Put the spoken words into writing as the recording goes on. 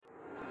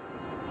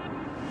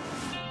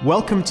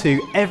Welcome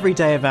to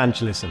Everyday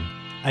Evangelism,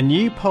 a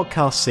new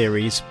podcast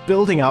series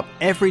building up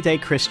everyday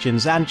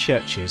Christians and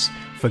churches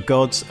for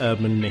God's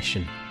urban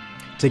mission.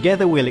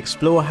 Together we'll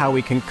explore how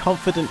we can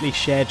confidently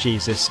share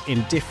Jesus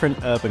in different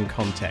urban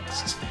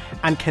contexts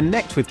and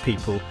connect with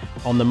people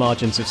on the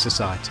margins of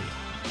society.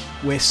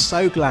 We're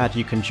so glad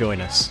you can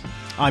join us.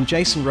 I'm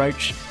Jason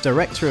Roach,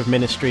 Director of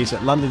Ministries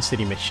at London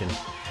City Mission,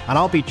 and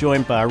I'll be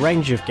joined by a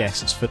range of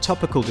guests for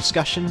topical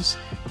discussions,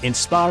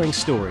 inspiring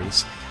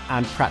stories,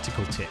 and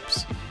practical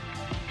tips.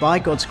 By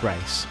God's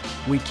grace,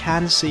 we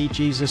can see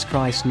Jesus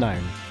Christ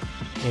known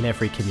in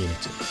every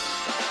community.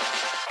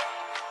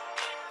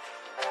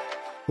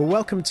 Well,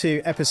 welcome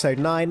to episode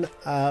 9.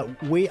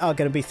 We are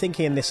going to be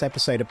thinking in this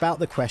episode about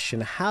the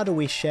question, how do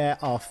we share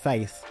our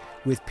faith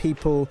with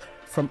people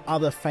from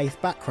other faith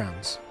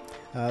backgrounds?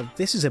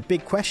 This is a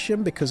big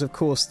question because, of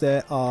course,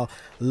 there are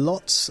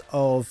lots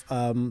of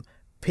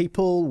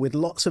people with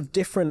lots of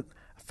different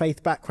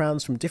faith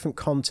backgrounds from different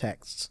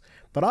contexts.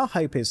 But our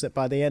hope is that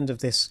by the end of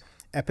this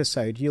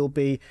episode, you'll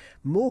be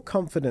more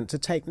confident to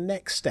take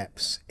next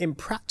steps in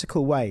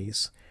practical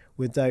ways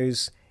with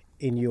those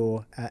in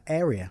your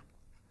area.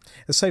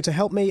 And so to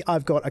help me,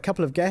 I've got a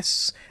couple of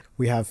guests.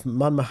 We have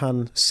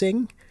Manmohan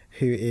Singh,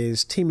 who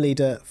is team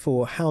leader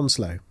for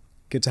Hounslow.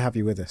 Good to have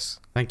you with us.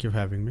 Thank you for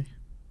having me.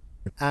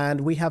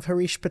 And we have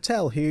Harish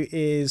Patel, who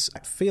is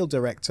field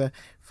director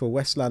for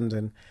West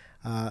London,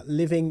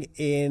 living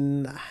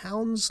in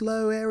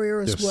Hounslow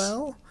area as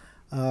well.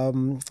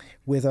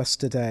 With us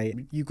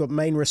today. You've got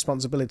main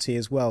responsibility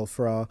as well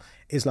for our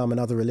Islam and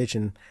Other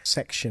Religion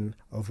section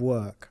of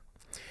work.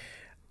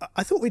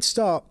 I thought we'd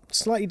start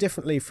slightly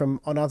differently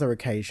from on other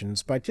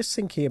occasions by just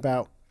thinking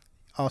about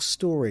our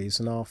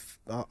stories and our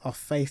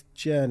faith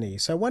journey.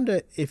 So I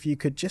wonder if you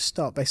could just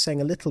start by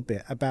saying a little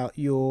bit about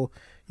your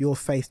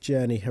faith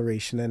journey,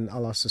 Harish, and then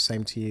I'll ask the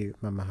same to you,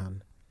 Manmohan.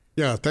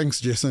 Yeah,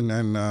 thanks, Jason.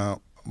 And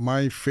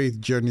my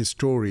faith journey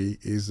story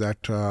is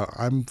that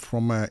I'm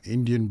from an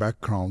Indian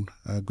background,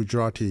 a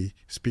Gujarati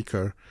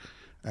speaker,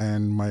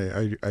 and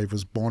I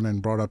was born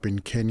and brought up in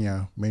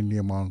Kenya, mainly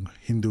among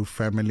Hindu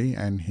family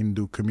and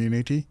Hindu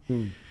community.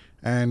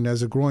 And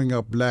as a growing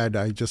up lad,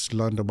 I just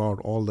learned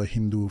about all the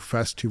Hindu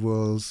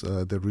festivals,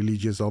 the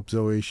religious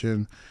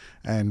observation,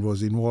 and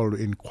was involved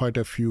in quite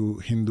a few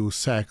Hindu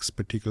sects,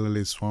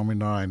 particularly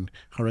Swaminarayan and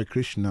Hare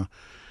Krishna.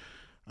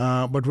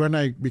 But when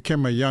I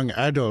became a young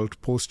adult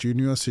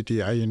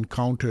post-university, I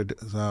encountered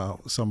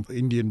some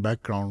Indian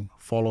background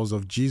followers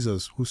of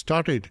Jesus who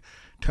started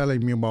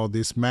telling me about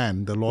this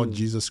man, the Lord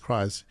Jesus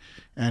Christ,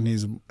 and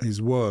his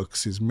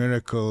works, his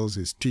miracles,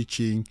 his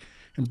teaching,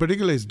 and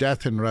particularly his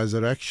death and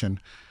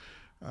resurrection,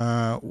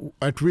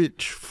 at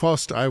which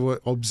first I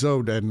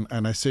observed and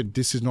I said,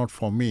 this is not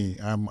for me.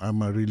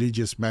 I'm a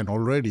religious man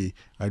already.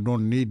 I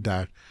don't need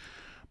that.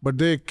 But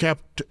they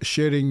kept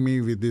sharing me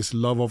with this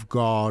love of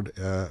God,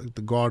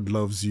 the God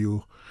loves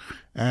you,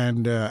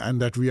 and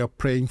that we are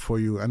praying for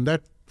you. And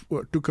that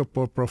took a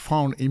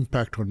profound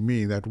impact on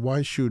me, that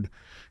why should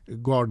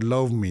God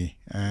love me?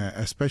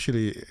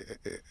 Especially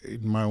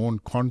in my own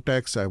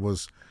context, I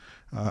was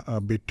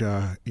a bit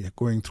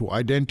going through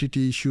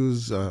identity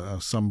issues,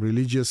 some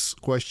religious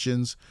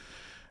questions.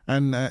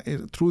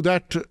 And through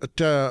that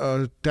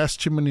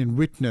testimony and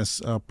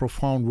witness, a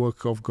profound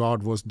work of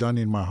God was done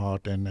in my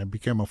heart, and I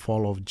became a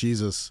follower of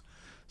Jesus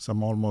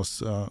some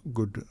almost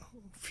good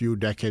few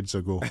decades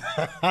ago.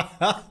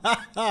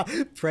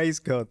 Praise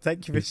God.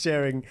 Thank you for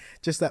sharing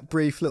just that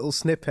brief little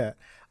snippet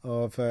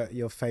of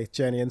your faith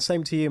journey. And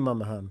same to you,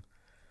 Manmohan.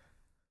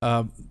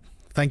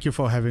 Thank you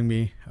for having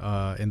me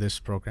in this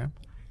program.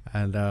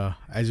 And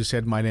as you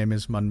said, my name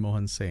is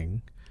Manmohan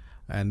Singh.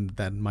 And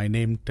that my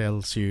name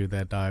tells you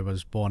that I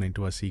was born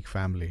into a Sikh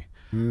family,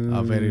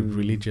 a very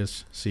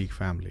religious Sikh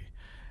family.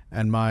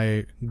 And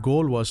my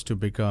goal was to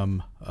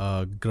become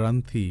a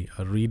Granthi,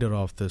 a reader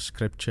of the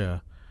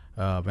scripture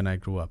when I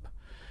grew up.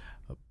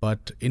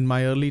 But in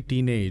my early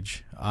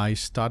teenage, I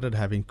started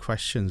having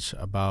questions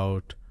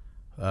about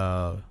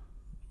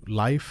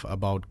life,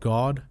 about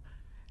God,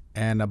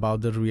 and about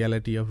the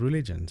reality of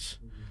religions.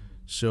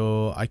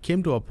 So I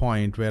came to a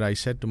point where I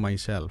said to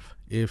myself,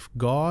 if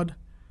God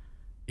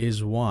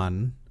is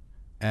one,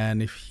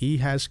 and if he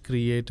has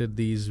created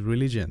these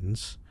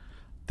religions,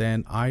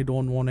 then I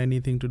don't want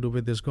anything to do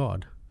with this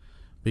God,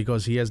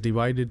 because he has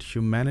divided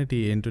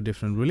humanity into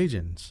different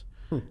religions.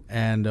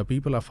 And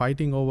people are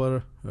fighting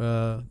over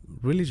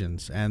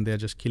religions, and they're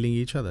just killing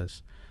each other.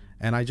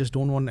 And I just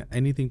don't want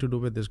anything to do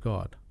with this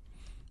God.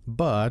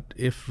 But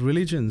if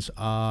religions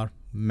are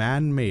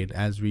man-made,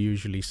 as we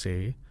usually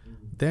say,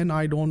 then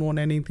I don't want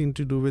anything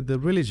to do with the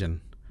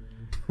religion.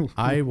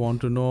 I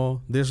want to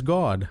know this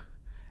God.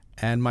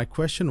 And my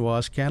question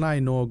was, can I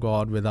know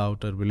God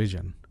without a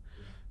religion?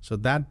 So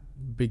that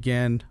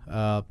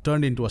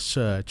turned into a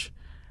search.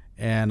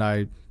 And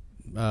I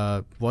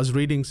was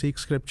reading Sikh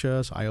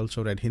scriptures. I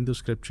also read Hindu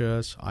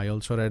scriptures. I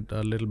also read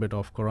a little bit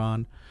of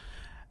Quran.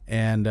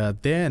 And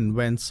then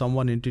when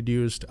someone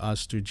introduced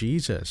us to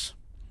Jesus,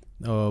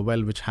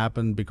 which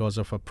happened because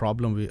of a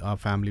problem our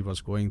family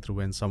was going through,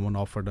 and someone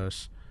offered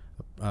us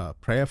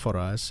prayer for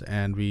us,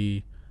 and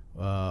we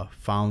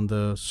found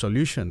the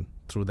solution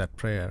through that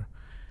prayer.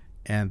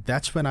 And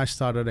that's when I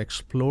started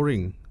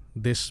exploring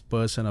this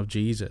person of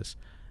Jesus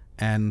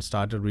and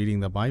started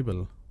reading the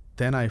Bible.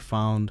 Then I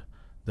found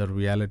the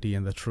reality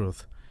and the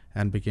truth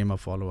and became a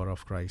follower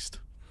of Christ.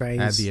 Praise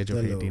at the age of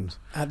 18. Lord.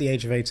 At the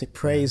age of 18.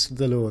 Praise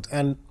the Lord.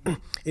 And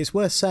it's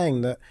worth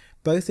saying that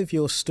both of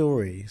your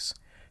stories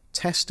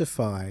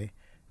testify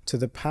to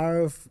the power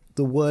of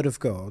the Word of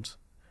God,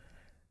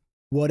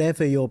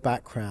 whatever your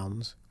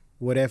background,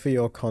 whatever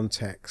your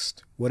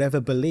context, whatever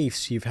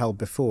beliefs you've held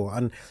before.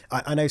 And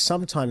I know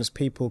sometimes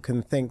people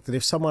can think that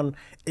if someone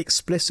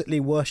explicitly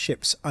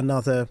worships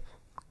another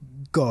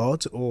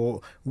God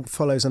or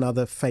follows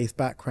another faith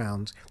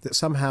background, that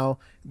somehow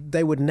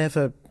they would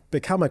never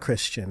become a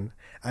Christian.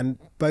 And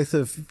both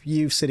of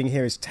you sitting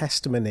here is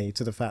testimony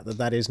to the fact that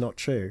that is not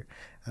true,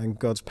 and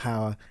God's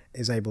power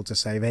is able to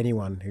save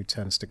anyone who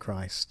turns to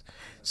Christ.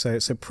 So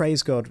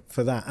praise God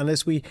for that. And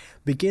as we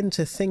begin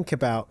to think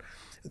about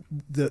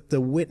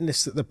the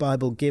witness that the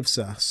Bible gives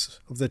us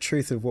of the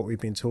truth of what we've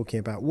been talking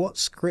about, what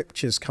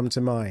scriptures come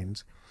to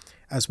mind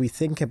as we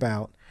think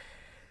about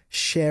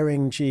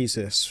sharing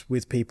Jesus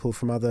with people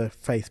from other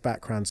faith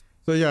backgrounds?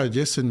 So yeah,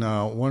 Jason,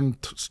 one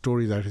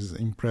story that has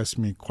impressed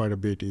me quite a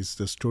bit is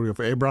the story of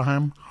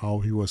Abraham, how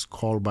he was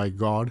called by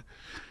God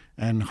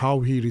and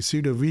how he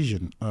received a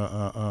vision,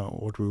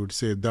 what we would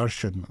say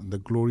darshan. The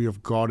glory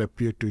of God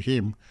appeared to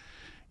him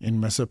in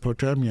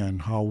Mesopotamia,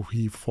 and how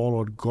he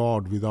followed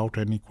God without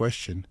any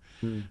question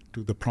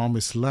to the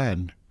promised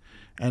land.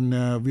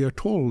 And we are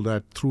told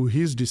that through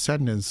his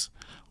descendants,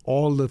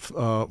 all the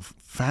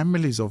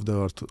families of the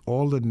earth,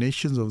 all the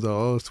nations of the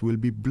earth will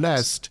be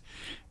blessed,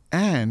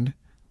 and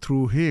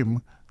through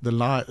him,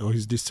 or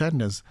his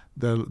descendants,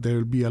 there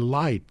will be a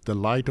light, the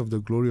light of the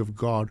glory of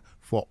God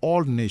for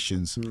all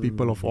nations,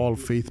 people of all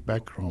faith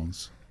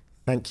backgrounds.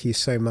 Thank you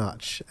so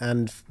much.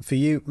 And for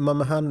you,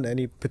 Mamahan,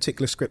 any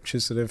particular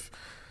scriptures that have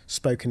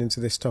spoken into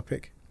this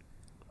topic?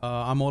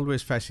 I'm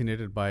always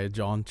fascinated by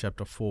John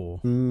chapter 4,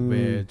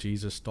 where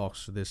Jesus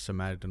talks to this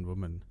Samaritan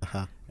woman.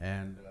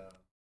 And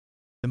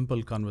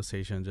simple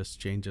conversation just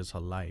changes her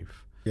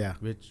life. Yeah.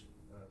 Which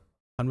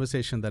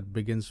conversation that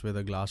begins with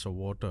a glass of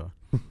water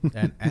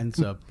and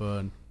ends up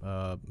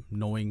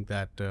knowing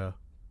that the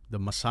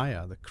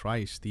Messiah, the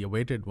Christ, the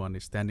awaited one,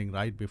 is standing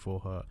right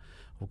before her,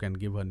 who can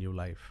give her new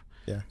life.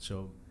 Yeah.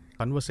 So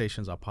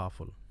conversations are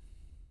powerful.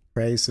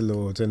 Praise the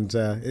Lord. And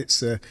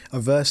it's a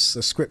verse,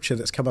 a scripture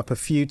that's come up a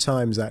few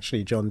times,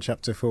 actually, John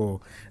chapter 4,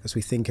 as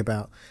we think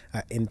about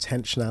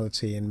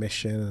intentionality in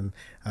mission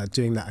and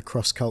doing that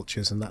across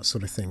cultures and that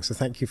sort of thing. So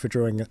thank you for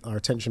drawing our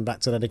attention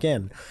back to that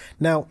again.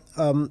 Now,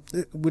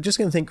 we're just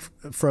going to think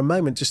for a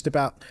moment just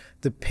about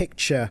the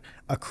picture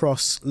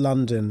across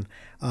London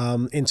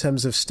in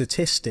terms of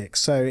statistics.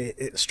 So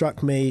it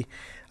struck me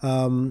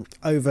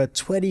over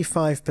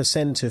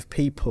 25% of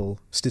people,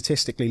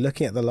 statistically,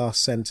 looking at the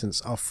last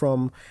sentence, are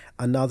from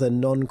another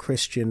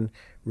non-Christian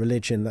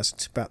religion.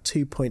 That's about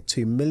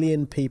 2.2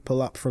 million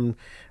people, up from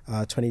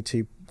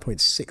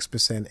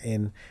 22.6%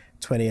 in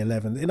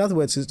 2011. In other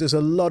words, there's a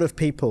lot of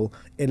people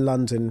in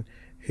London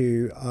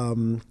who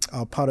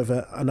are part of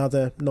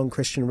another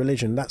non-Christian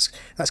religion. That's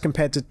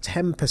compared to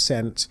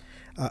 10%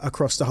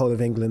 across the whole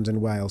of England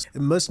and Wales.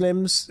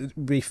 Muslims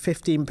would be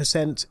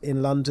 15%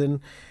 in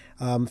London,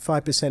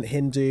 5%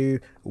 Hindu,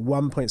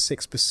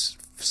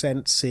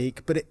 1.6%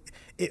 Sikh, but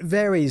it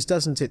varies,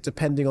 doesn't it,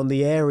 depending on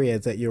the area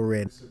that you're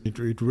in? It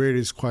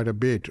varies quite a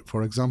bit.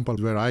 For example,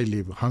 where I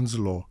live,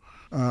 Hounslow,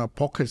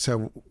 pockets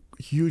have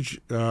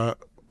huge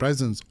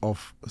presence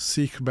of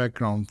Sikh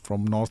background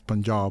from North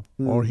Punjab,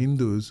 or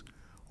Hindus,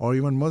 or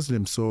even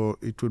Muslims. So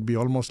it would be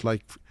almost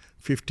like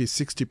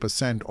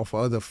 50-60% of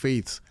other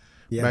faiths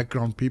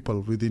background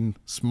people within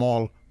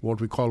small, what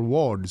we call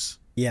wards.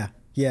 Yeah,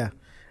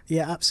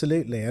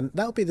 absolutely. And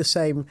that'll be the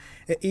same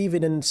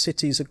even in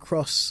cities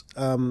across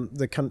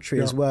the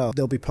country as well.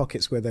 There'll be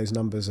pockets where those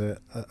numbers are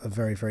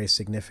very, very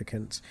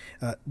significant.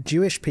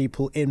 Jewish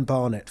people in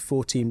Barnet,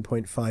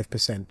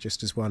 14.5%,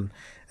 just as one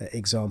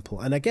example.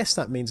 And I guess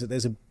that means that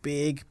there's a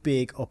big,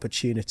 big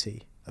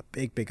opportunity,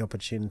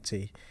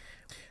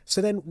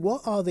 So then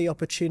what are the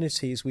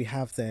opportunities we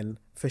have then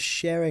for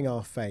sharing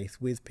our faith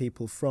with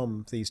people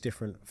from these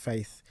different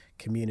faith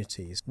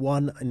communities?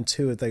 1 and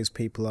 2 of those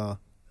people are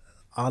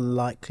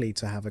unlikely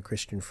to have a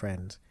Christian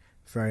friend,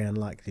 very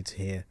unlikely to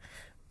hear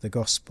the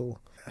gospel.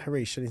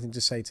 Harish, anything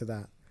to say to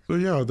that? So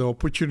yeah, the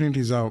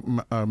opportunities are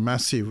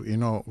massive,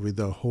 with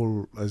the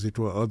whole, as it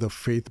were, other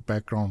faith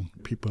background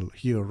people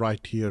here,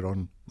 right here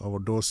on our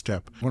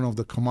doorstep. One of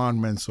the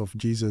commandments of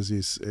Jesus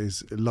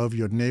is love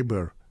your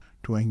neighbor,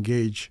 to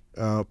engage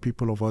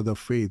people of other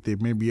faith. They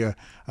may be a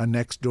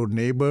next door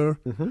neighbor,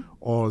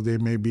 or they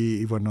may be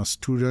even a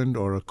student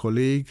or a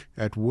colleague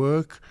at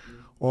work,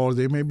 or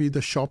they may be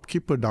the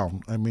shopkeeper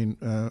down. I mean,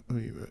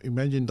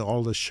 imagine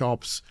all the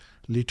shops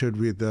littered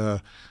with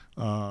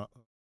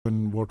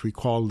what we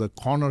call the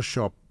corner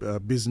shop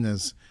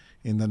business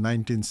in the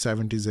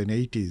 1970s and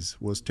 80s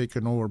was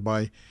taken over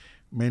by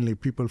mainly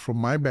people from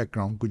my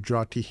background,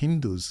 Gujarati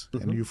Hindus,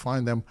 and you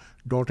find them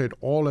dotted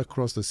all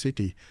across the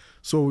city.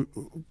 So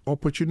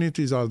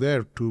opportunities are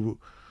there to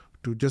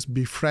just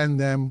befriend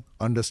them,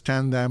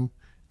 understand them,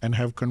 and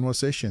have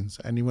conversations,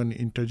 and even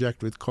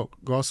interject with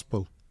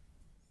gospel.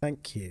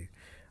 Thank you.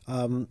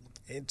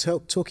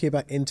 Talking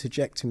about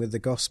interjecting with the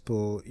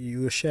gospel,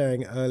 you were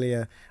sharing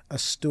earlier a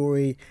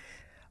story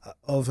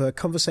of a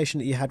conversation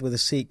that you had with a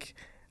Sikh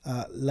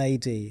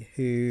lady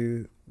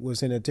who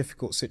was in a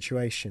difficult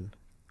situation.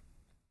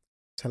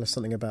 Tell us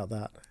something about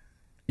that.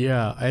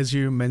 Yeah, as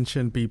you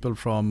mentioned, people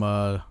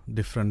from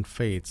different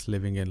faiths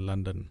living in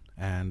London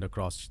and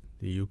across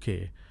the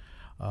UK.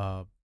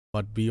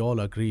 But we all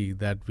agree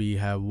that we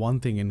have one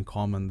thing in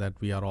common, that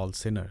we are all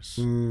sinners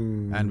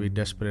and we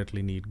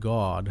desperately need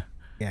God.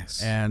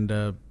 Yes.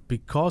 And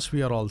because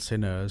we are all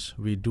sinners,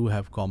 we do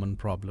have common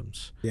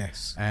problems.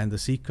 Yes. And the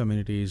Sikh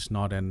community is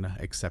not an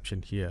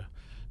exception here.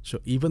 So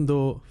even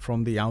though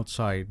from the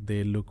outside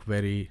they look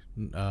very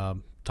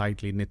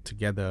tightly knit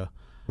together,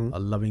 a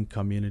loving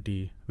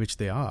community, which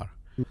they are.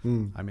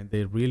 I mean,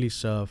 they really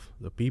serve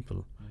the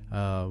people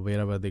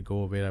wherever they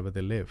go, wherever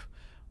they live.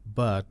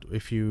 But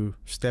if you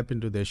step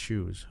into their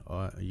shoes,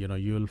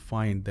 you'll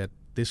find that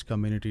this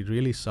community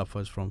really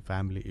suffers from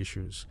family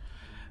issues.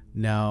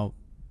 Now,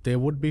 there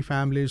would be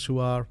families who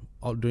are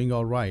doing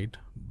all right,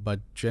 but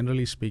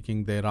generally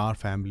speaking, there are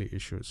family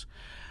issues.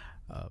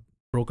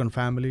 Broken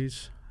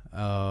families,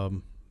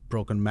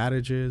 broken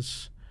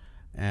marriages,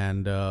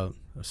 and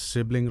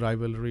sibling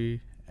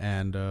rivalry,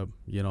 and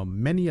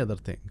many other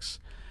things.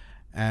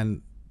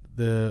 And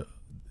the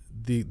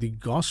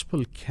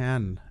gospel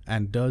can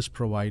and does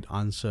provide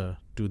answer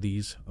to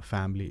these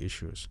family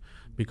issues,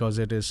 because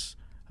it is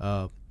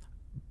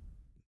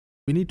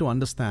we need to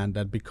understand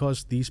that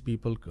because these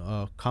people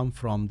come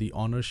from the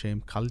honor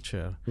shame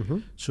culture,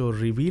 so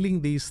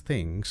revealing these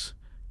things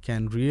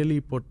can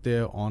really put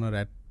their honor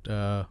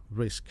at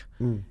risk.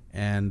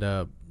 And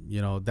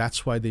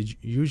that's why they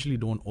usually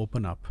don't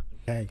open up.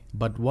 Okay.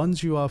 But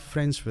once you are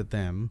friends with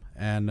them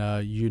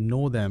and you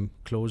know them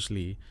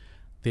closely,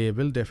 they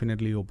will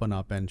definitely open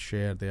up and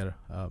share their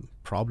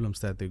problems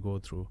that they go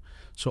through.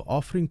 So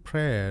offering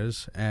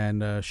prayers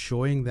and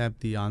showing that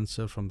the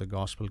answer from the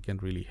gospel can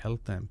really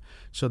help them.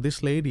 So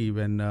this lady,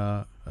 when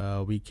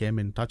we came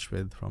in touch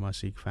with from a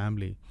Sikh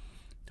family,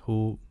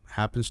 who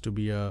happens to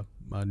be a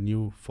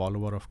new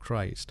follower of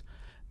Christ,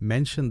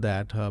 mentioned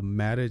that her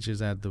marriage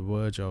is at the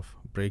verge of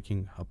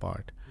breaking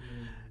apart.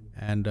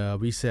 And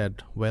we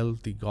said, well,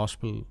 the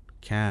gospel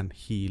can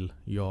heal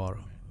your,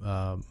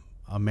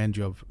 amend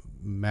your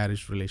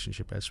marriage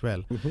relationship as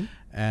well.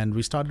 And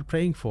we started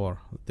praying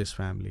for this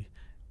family.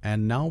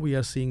 And now we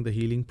are seeing the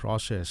healing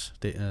process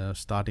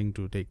starting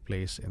to take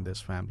place in this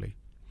family.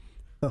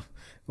 Oh,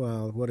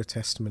 well, what a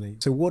testimony.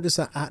 So what does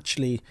that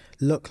actually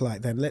look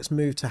like then? Let's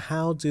move to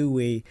how do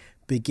we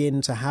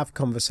begin to have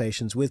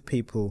conversations with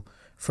people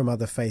from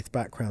other faith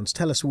backgrounds.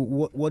 Tell us,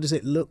 what does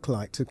it look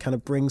like to kind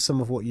of bring some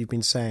of what you've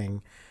been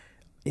saying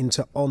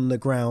into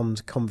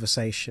on-the-ground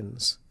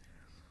conversations?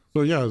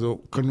 So yeah, the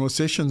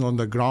conversations on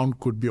the ground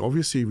could be,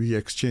 obviously we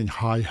exchange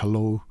hi,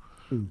 hello,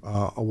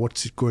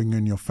 what's going on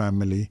in your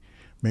family,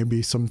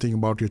 maybe something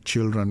about your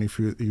children,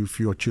 if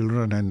your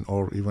children and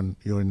or even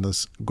you're in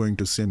this going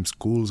to same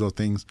schools or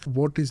things.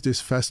 What is this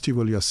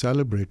festival you're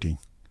celebrating?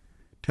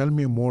 Tell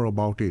me more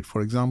about it.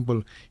 For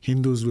example,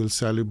 Hindus will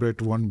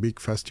celebrate one big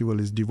festival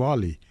is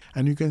Diwali,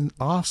 and you can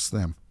ask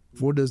them,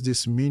 what does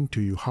this mean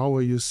to you? How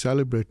are you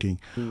celebrating?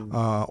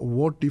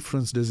 What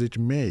difference does it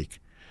make?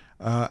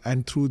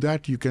 And through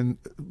that, you can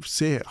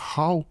say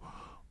how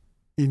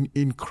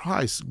in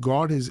Christ,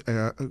 God is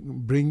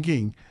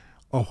bringing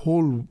a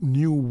whole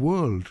new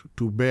world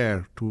to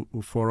bear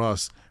for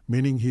us,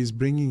 meaning He's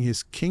bringing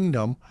His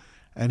kingdom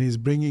and He's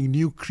bringing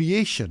new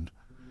creation.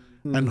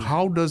 And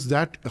how is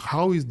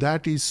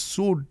that is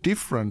so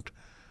different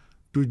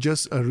to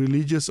just a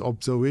religious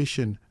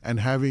observation and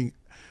having,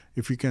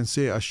 if you can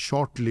say, a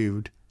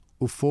short-lived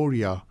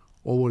euphoria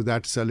over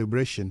that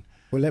celebration.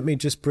 Well, let me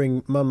just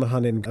bring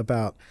Manmohan in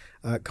about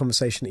a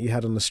conversation that you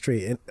had on the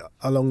street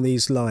along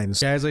these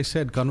lines. Yeah, as I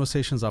said,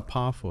 conversations are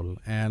powerful,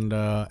 and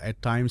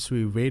at times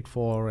we wait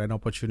for an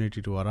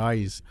opportunity to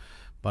arise.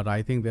 But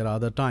I think there are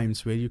other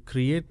times where you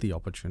create the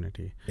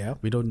opportunity. Yeah.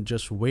 We don't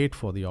just wait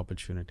for the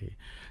opportunity.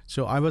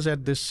 So I was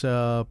at this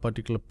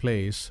particular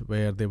place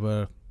where they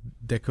were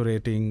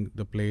decorating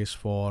the place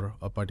for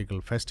a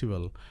particular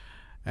festival.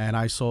 And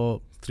I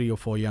saw 3 or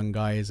 4 young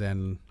guys,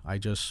 and I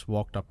just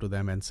walked up to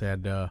them and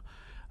said,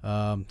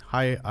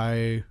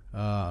 hi,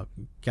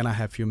 can I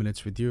have a few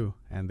minutes with you?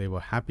 And they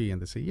were happy,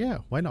 and they said, yeah,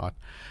 why not?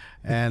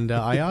 And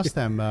I asked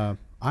them,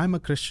 I'm a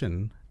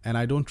Christian, and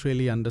I don't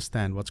really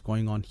understand what's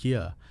going on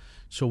here.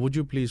 So would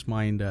you please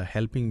mind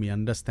helping me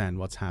understand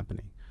what's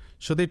happening?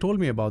 So they told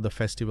me about the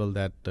festival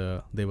that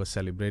they were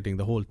celebrating,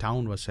 the whole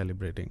town was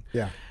celebrating.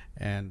 Yeah.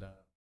 And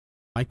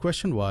my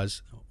question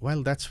was,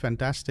 well, that's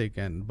fantastic,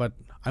 but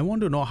I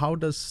want to know, how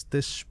does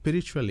this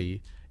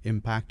spiritually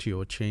impact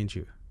you or change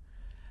you?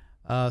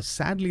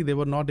 Sadly, they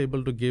were not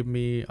able to give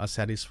me a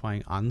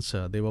satisfying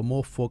answer. They were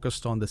more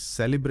focused on the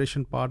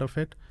celebration part of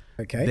it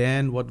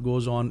than what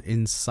goes on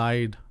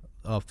inside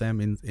of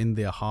them, in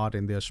their heart,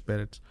 in their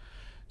spirits.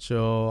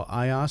 So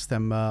I asked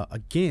them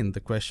again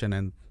the question,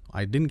 and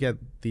I didn't get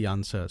the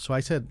answer. So I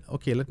said,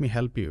 okay, let me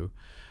help you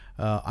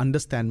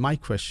understand my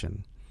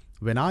question.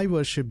 When I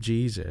worship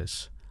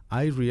Jesus,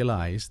 I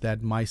realize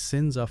that my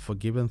sins are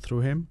forgiven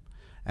through him,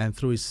 and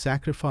through his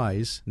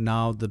sacrifice,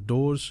 now the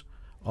doors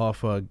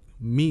of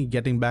me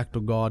getting back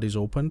to God is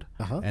opened,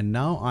 and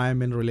now I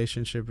am in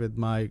relationship with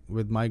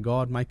my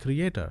God, my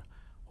Creator,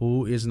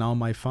 who is now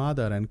my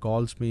Father and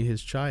calls me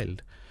his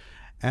child.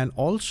 And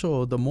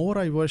also, the more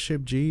I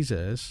worship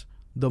Jesus,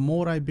 the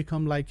more I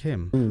become like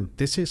him.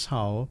 This is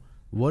how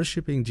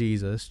worshiping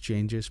Jesus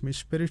changes me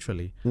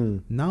spiritually.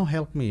 Now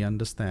help me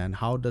understand,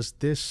 how does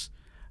this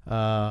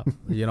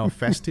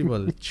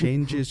festival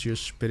changes you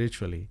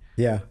spiritually?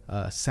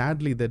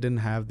 Sadly, they didn't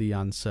have the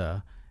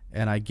answer,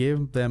 and I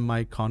gave them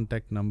my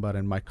contact number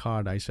and my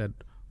card. I said,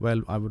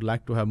 well, I would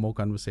like to have more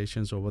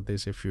conversations over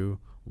this if you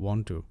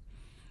want to.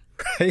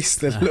 Praise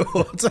the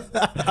Lord.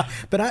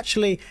 But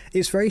actually,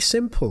 it's very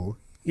simple.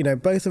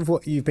 Both of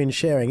what you've been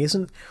sharing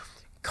isn't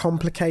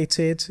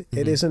complicated.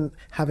 It isn't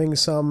having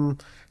some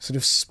sort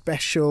of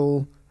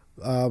special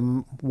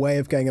way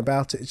of going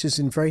about it. It's just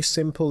in very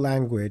simple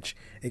language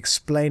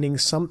explaining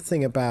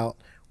something about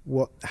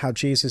how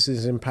Jesus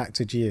has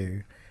impacted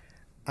you,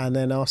 and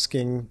then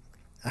asking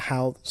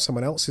how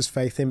someone else's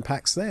faith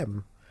impacts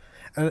them.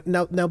 And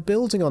now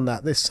building on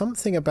that, there's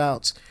something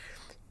about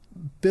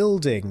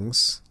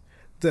buildings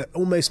that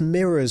almost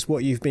mirrors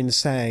what you've been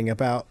saying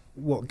about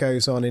what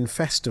goes on in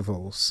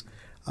festivals.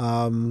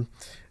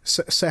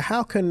 So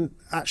how can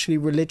actually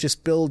religious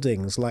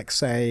buildings, like,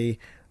 say,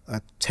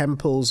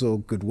 temples or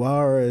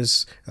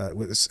gurdwaras,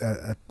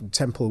 a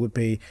temple would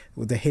be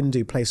the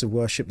Hindu place of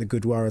worship, the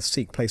gurdwara,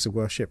 Sikh place of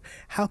worship,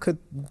 how could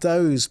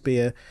those be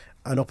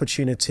an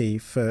opportunity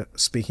for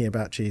speaking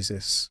about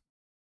Jesus?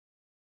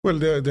 Well,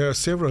 there are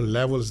several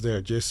levels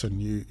there,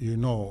 Jason.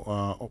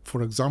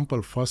 For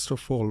example, first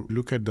of all,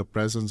 look at the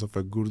presence of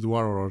a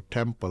gurdwara or a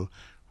temple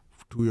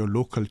to your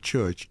local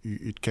church.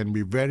 It can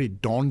be very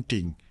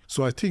daunting.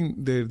 So I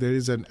think there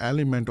is an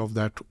element of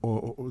that,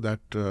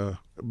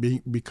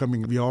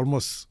 becoming, we are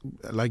almost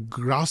like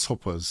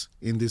grasshoppers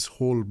in this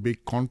whole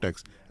big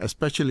context,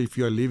 especially if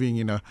you are living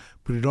in a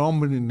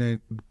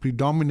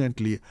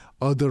predominantly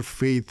other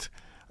faith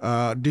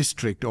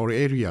district or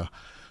area.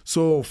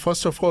 So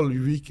first of all,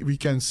 we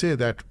can say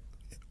that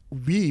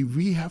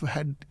we have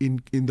had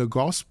in the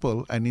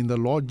gospel and in the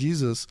Lord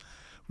Jesus,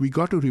 we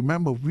got to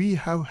remember we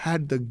have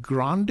had the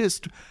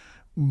grandest,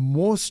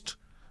 most,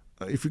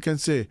 if you can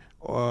say,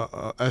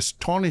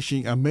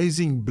 astonishing,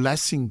 amazing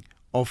blessing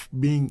of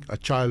being a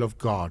child of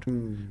God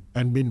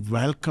and being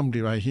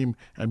welcomed by him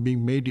and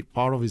being made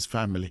part of his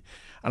family.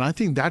 And I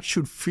think that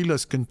should fill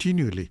us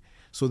continually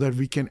so that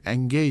we can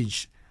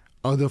engage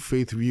other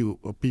faith view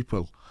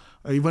people.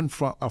 Even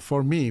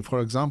for me,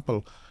 for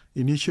example,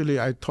 initially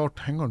I thought,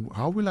 hang on,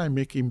 how will I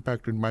make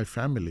impact in my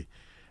family?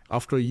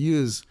 After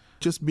years,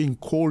 just being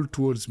cold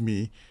towards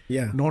me,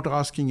 not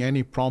asking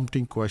any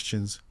prompting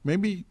questions,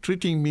 maybe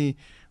treating me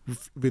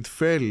with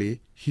fairly,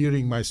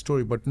 hearing my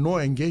story, but no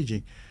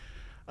engaging.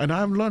 And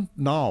I've learned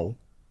now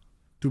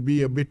to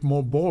be a bit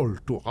more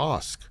bold, to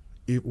ask,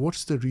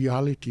 what's the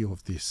reality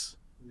of this?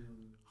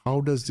 How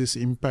does this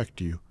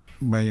impact you?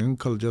 My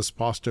uncle just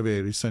passed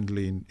away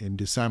recently in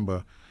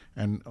December,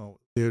 and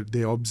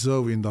they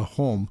observe in the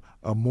home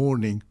a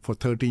mourning for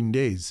 13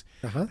 days.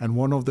 And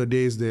one of the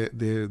days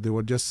they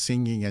were just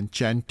singing and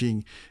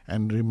chanting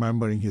and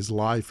remembering his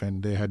life,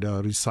 and they had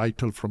a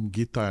recital from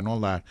Gita and all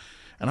that.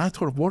 And I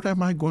thought, what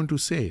am I going to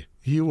say?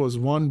 He was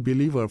one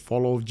believer,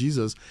 follower of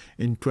Jesus,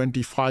 in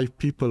 25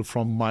 people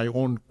from my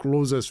own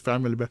closest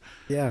family.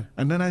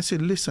 And then I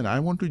said, listen, I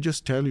want to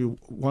just tell you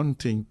one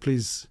thing,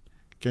 please,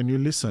 can you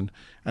listen?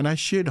 And I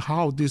shared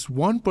how this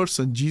one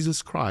person,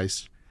 Jesus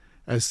Christ,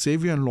 as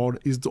Savior and Lord,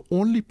 is the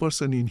only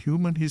person in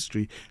human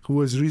history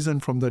who has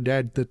risen from the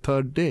dead the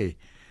third day.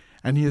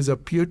 And he has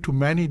appeared to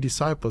many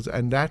disciples,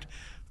 and that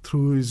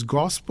through his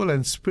gospel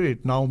and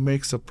spirit now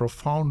makes a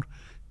profound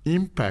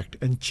impact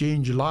and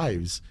change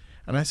lives.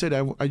 And I said,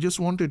 I just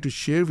wanted to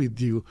share with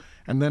you.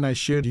 And then I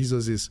shared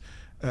Jesus'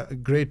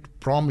 great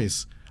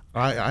promise.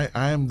 I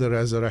am the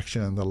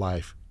resurrection and the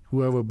life.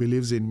 Whoever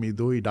believes in me,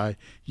 though he die,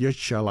 yet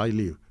shall I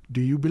live.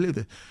 Do you believe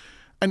that?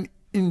 And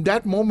in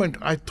that moment,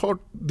 I thought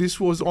this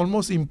was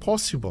almost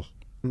impossible.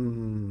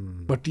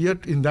 But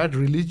yet, in that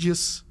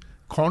religious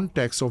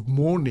context of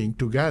mourning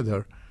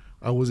together,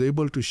 I was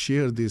able to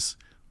share this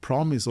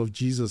promise of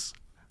Jesus.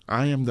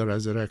 I am the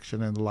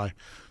resurrection and the life.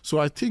 So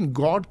I think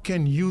God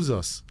can use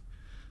us.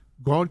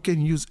 God can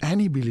use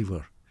any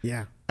believer.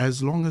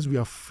 As long as we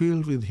are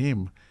filled with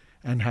him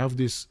and have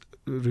this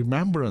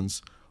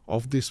remembrance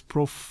of this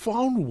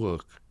profound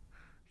work.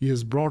 He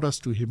has brought us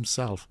to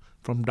himself,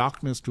 from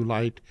darkness to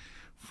light,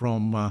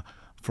 from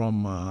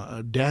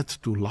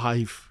death to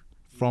life,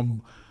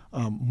 from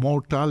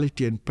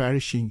mortality and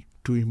perishing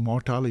to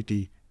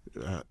immortality.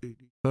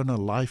 eternal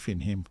life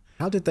in him.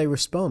 How did they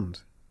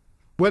respond?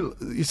 Well,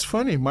 it's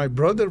funny. My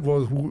brother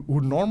was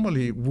who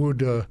normally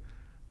would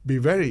be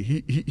very.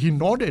 He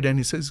nodded and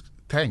he says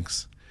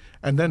thanks,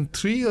 and then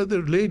 3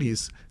 other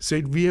ladies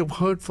said, "We have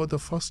heard for the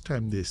first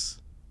time this."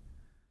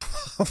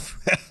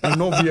 I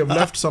know we have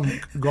left some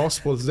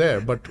gospels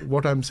there, but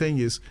what I'm saying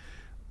is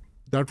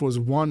that was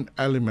one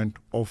element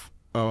of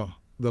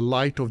the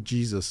light of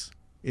Jesus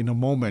in a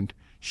moment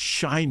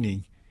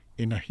shining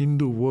in a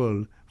Hindu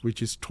world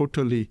which is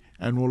totally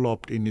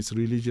enveloped in its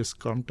religious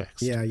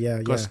context,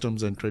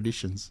 customs and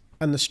traditions.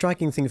 And the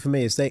striking thing for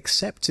me is they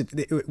accepted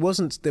it.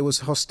 Wasn't there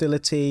was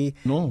hostility,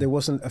 no, there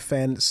wasn't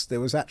offense,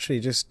 there was actually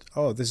just,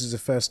 oh, this is the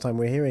first time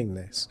we're hearing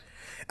this.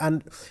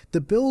 And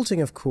the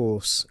building, of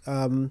course,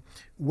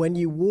 when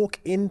you walk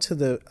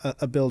into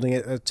a building,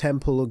 a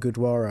temple or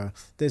gurdwara,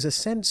 there's a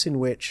sense in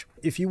which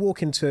if you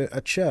walk into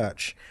a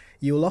church,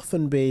 you'll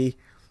often be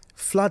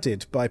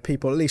flooded by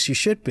people, at least you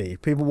should be,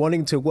 people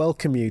wanting to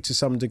welcome you to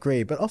some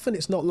degree. But often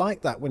it's not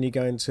like that when you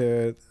go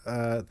into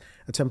a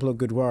temple or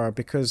gurdwara,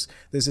 because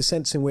there's a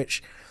sense in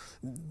which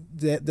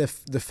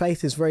the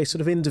faith is very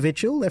sort of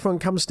individual. Everyone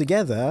comes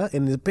together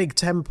in the big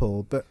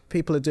temple, but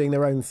people are doing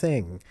their own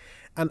thing.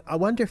 And I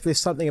wonder if there's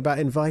something about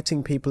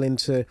inviting people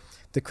into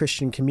the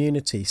Christian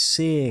community,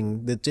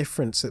 seeing the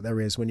difference that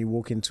there is when you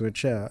walk into a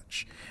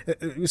church.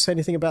 You say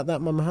anything about that,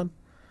 Mamahan?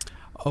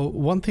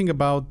 One thing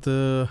about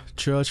the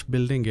church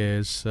building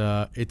is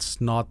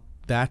it's not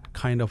that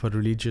kind of a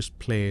religious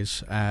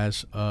place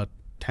as a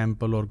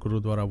temple or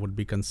gurudwara would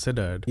be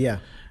considered. Yeah.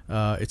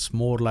 It's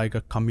more like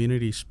a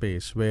community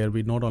space where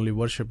we not only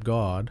worship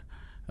God,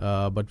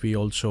 but we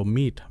also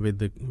meet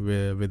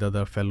with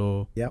other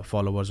fellow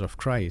followers of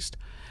Christ.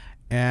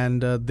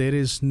 And there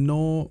is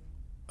no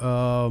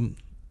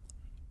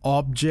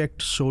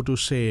object, so to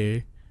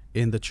say,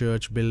 in the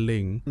church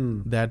building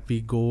that we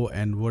go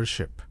and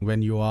worship.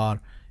 When you are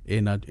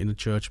in a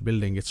church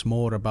building, it's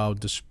more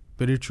about the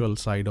spiritual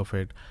side of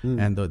it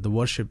and the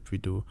worship we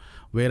do.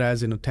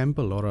 Whereas in a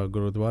temple or a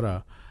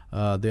gurudwara,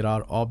 there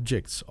are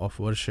objects of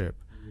worship,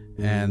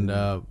 and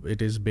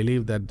it is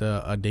believed that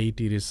a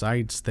deity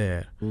resides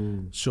there.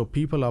 So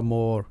people are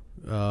more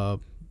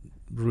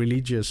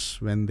religious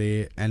when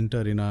they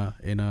enter in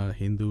a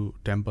Hindu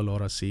temple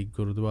or a Sikh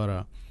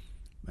gurudwara,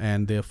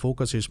 and their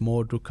focus is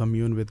more to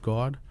commune with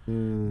God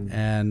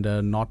and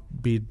not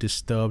be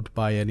disturbed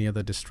by any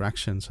other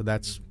distractions. So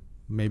that's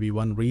maybe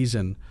one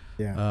reason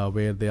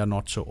where they are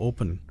not so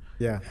open.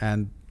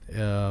 And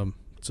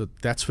so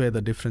that's where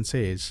the difference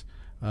is,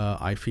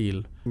 I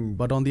feel.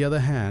 But on the other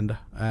hand,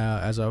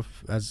 as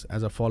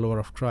a follower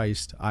of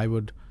Christ, I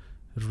would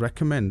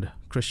recommend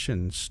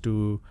Christians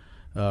to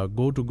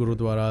go to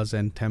gurudwaras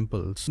and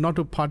temples, not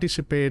to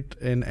participate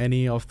in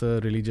any of the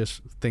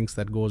religious things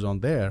that goes on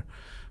there,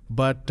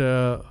 but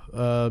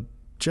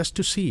just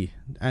to see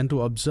and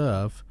to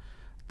observe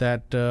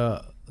that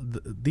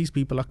these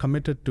people are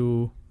committed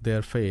to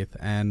their faith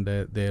and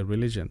their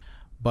religion.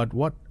 But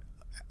what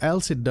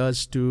else it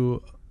does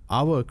to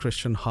our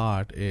Christian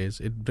heart is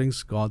it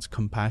brings God's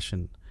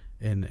compassion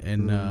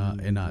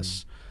in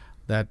us.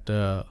 That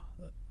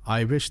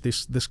I wish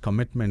this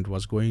commitment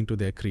was going to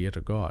their Creator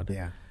God.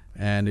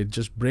 And it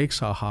just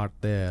breaks our heart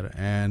there,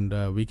 and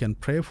we can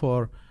pray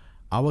for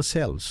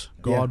ourselves.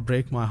 God,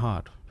 break my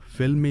heart.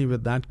 Fill me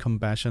with that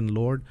compassion,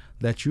 Lord,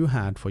 that you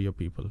had for your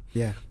people.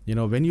 You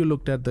know, when you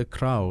looked at the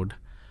crowd,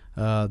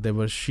 there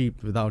were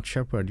sheep without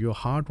shepherd. Your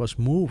heart was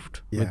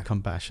moved with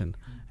compassion.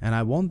 And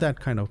I want that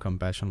kind of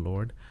compassion,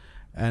 Lord.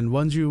 And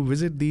once you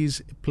visit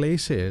these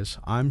places,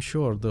 I'm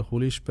sure the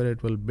Holy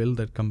Spirit will build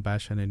that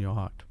compassion in your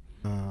heart.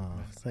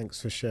 Oh,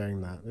 thanks for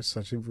sharing that. It's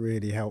such a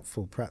really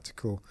helpful,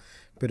 practical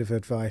bit of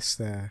advice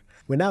there.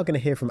 We're now going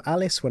to hear from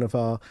Alice, one of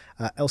our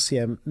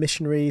LCM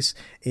missionaries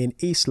in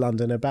East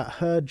London, about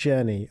her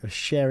journey of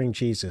sharing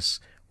Jesus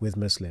with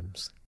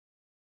Muslims.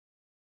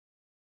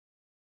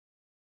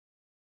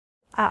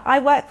 I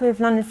work with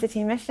London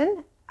City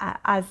Mission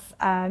as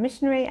a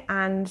missionary,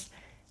 and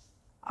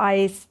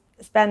I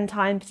spend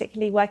time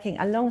particularly working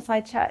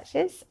alongside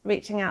churches,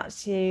 reaching out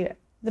to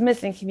the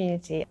Muslim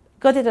community.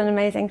 God did an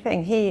amazing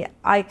thing.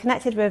 I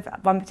connected with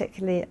one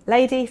particular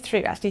lady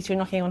through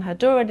knocking on her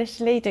door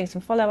initially, doing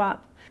some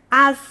follow-up.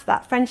 As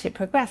that friendship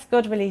progressed,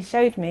 God really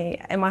showed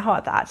me in my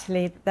heart that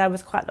actually there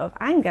was quite a lot of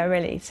anger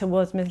really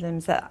towards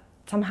Muslims, that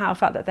somehow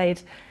felt that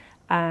they'd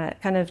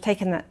kind of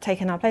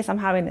taken our place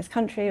somehow in this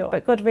country.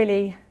 But God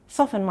really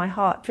softened my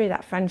heart through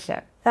that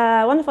friendship.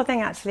 The wonderful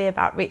thing actually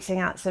about reaching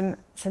out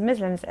to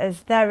Muslims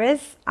is there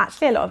is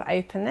actually a lot of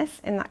openness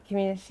in that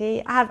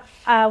community. I have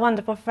a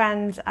wonderful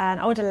friend, an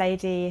older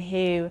lady,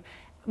 who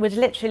would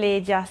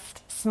literally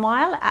just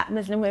smile at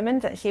Muslim women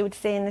that she would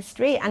see in the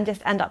street and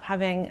just end up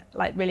having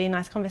like really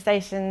nice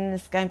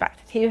conversations, going back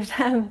to tea with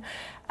them.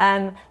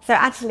 So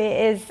actually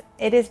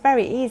it is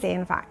very easy,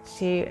 in fact,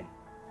 to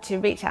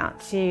reach out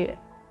to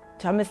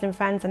our Muslim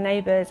friends and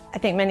neighbours. I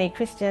think many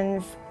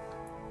Christians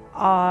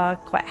are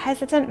quite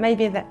hesitant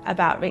maybe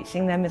about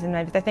reaching their Muslim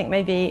neighbours. They think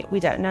maybe we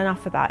don't know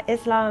enough about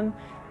Islam,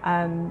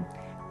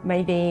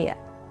 maybe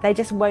they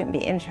just won't be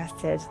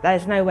interested.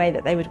 There's no way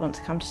that they would want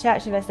to come to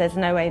church with us. There's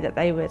no way that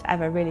they would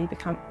ever really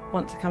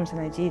want to come to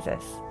know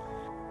Jesus.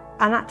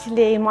 And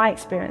actually, my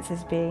experience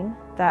has been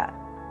that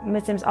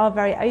Muslims are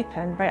very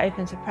open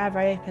to prayer,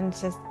 very open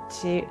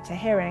to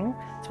hearing.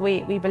 So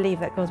we believe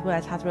that God's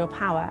word has real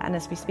power, and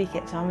as we speak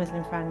it to our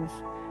Muslim friends,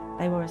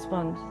 they will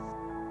respond.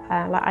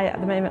 At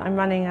the moment, I'm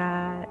running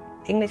an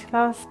English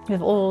class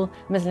with all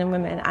Muslim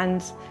women,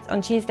 and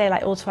on Tuesday,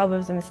 all 12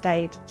 of them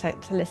stayed to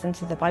listen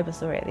to the Bible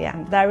story at the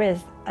end. There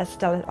is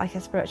still a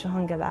spiritual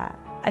hunger there.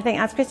 I think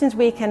as Christians,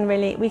 we can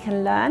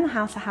learn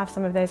how to have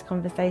some of those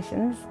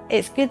conversations.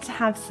 It's good to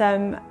have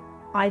some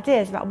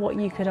ideas about what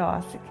you could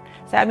ask.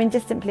 So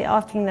just simply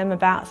asking them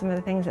about some of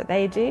the things that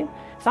they do.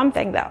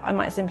 Something that I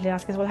might simply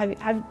ask is, well,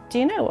 do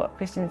you know what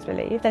Christians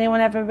believe? Did anyone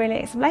ever really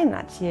explain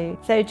that to you?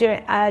 So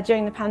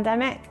during the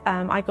pandemic,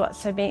 I got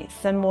to meet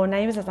some more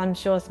neighbours, as I'm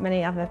sure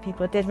many other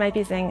people did,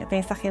 maybe being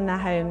stuck in their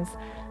homes.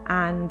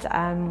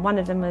 And one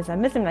of them was a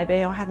Muslim neighbour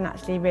who I hadn't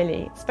actually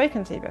really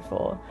spoken to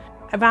before.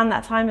 Around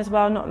that time as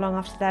well, not long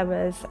after, there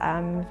was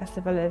the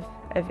festival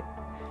of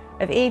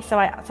Eid, so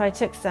I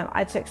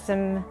took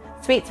some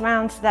sweets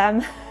around to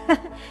them,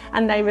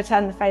 and they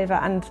returned the favour,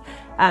 and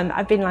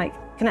I've been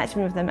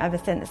connecting with them ever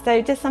since.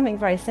 So just something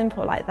very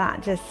simple like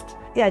that,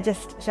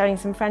 just showing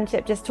some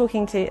friendship, just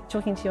talking to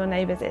your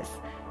neighbours.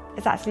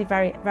 It's actually a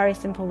very, very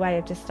simple way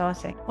of just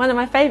starting. One of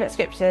my favourite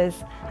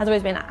scriptures has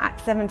always been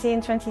Acts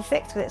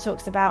 17:26, because it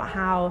talks about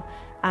how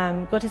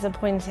God has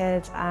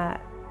appointed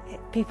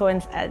people in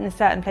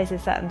certain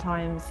places, certain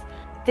times.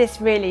 This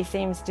really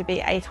seems to be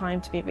a time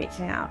to be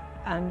reaching out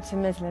to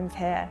Muslims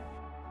here.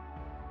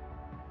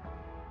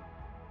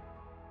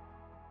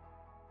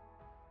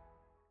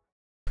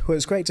 Well,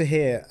 it's great to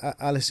hear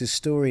Alice's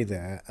story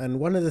there.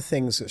 And one of the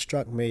things that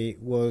struck me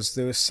was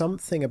there was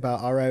something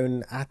about our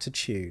own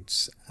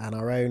attitudes and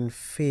our own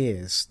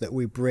fears that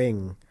we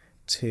bring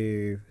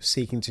to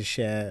seeking to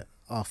share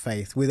our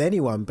faith with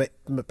anyone, but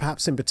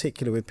perhaps in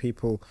particular with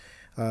people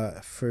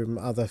from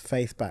other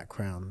faith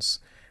backgrounds.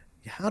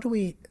 How do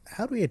we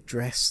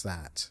address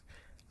that?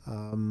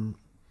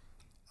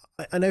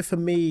 I know for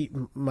me,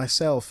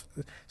 myself,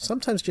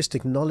 sometimes just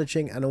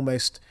acknowledging and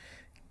almost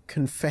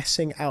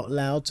confessing out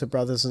loud to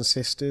brothers and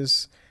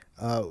sisters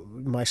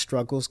my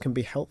struggles can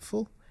be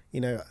helpful.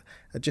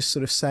 Just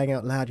sort of saying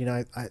out loud,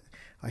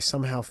 I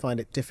somehow find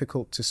it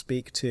difficult to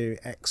speak to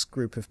X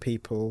group of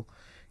people.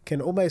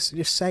 Can almost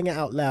just saying it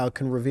out loud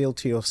can reveal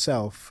to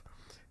yourself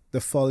the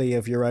folly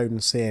of your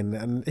own sin,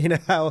 and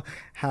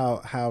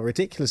how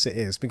ridiculous it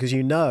is, because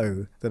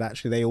that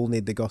actually they all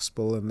need the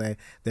gospel and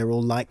they're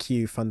all like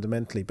you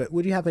fundamentally. But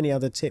would you have any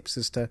other tips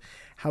as to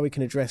how we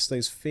can address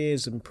those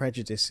fears and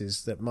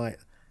prejudices that might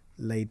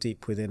lay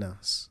deep within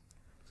us?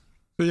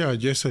 So yeah,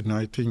 Jason,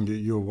 I think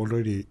you've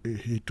already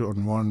hit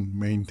on one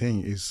main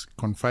thing, is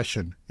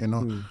confession.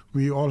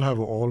 We all have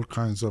all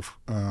kinds of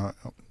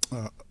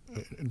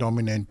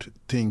dominant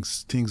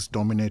things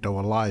dominate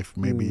our life.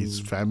 Maybe it's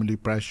family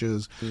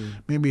pressures,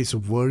 maybe it's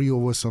worry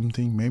over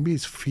something, maybe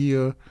it's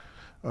fear,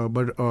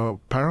 but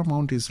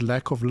paramount is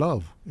lack of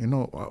love.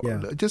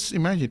 Just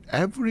imagine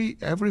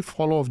every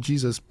follower of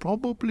Jesus,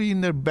 probably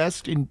in their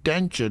best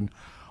intention,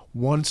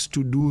 wants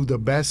to do the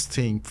best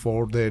thing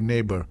for their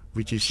neighbor,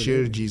 which is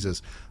share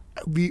Jesus.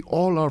 We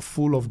all are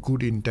full of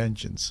good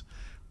intentions.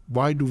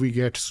 Why do we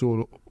get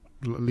so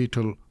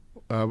little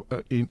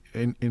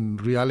in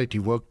reality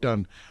work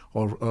done,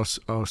 or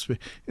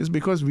it's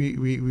because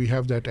we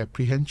have that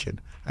apprehension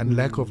and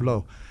lack of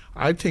love.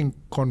 I think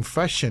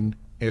confession,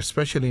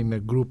 especially in a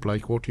group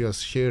like what you are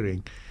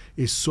sharing,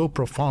 is so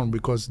profound,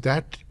 because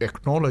that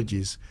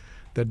acknowledges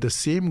that the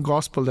same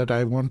gospel that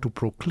I want to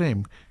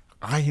proclaim,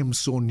 I am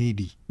so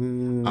needy.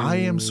 I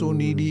am so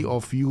needy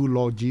of you,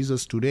 Lord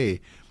Jesus, today,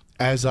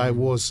 as I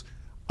was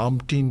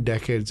umpteen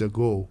decades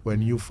ago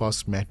when you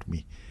first met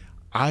me.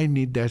 I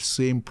need that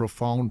same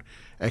profound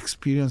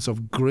experience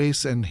of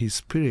grace and His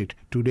Spirit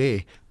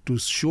today to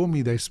show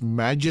me this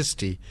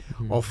majesty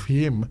of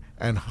Him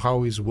and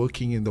how He's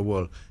working in the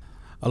world.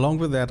 Along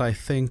with that, I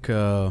think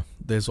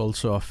there's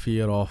also a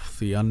fear of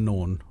the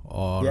unknown,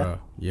 or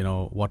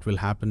what will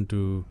happen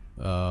to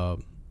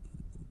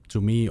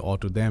me or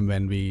to them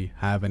when we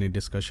have any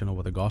discussion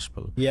over the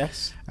gospel.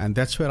 Yes. And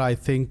that's where I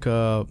think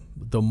the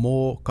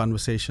more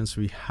conversations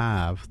we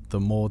have, the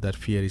more that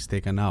fear is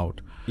taken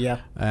out.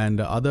 Yeah.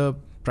 And other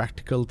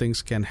practical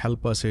things can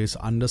help us is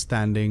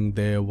understanding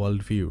their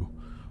worldview.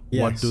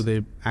 Yes. What do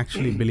they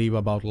actually believe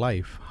about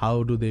life?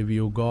 How do they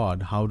view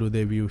God? How do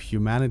they view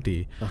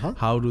humanity?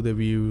 How do they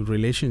view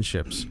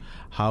relationships?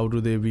 How do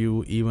they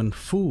view even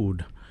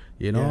food?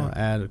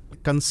 And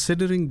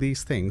considering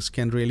these things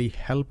can really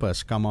help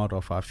us come out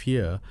of our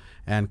fear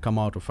and come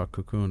out of our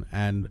cocoon.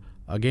 And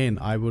again,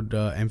 I would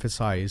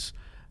emphasize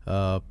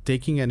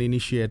taking an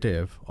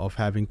initiative of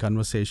having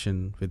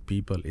conversation with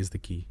people is the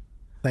key.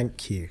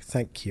 Thank you.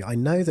 Thank you. I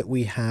know that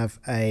we have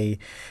in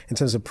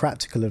terms of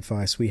practical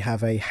advice, we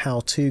have a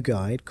how-to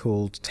guide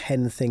called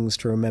 10 Things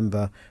to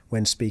Remember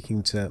When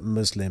Speaking to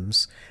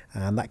Muslims.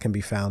 And that can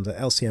be found at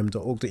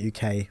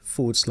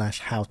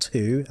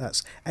lcm.org.uk/how-to.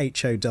 That's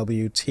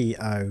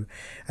HOWTO,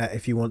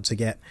 if you want to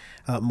get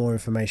more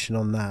information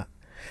on that.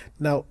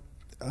 Now,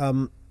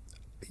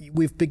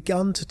 we've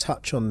begun to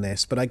touch on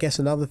this, but I guess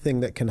another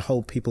thing that can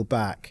hold people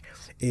back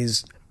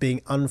is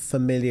being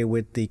unfamiliar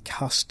with the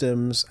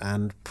customs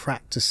and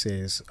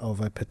practices of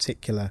a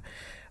particular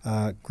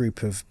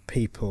group of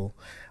people.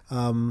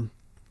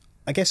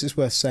 I guess it's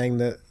worth saying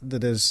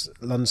that as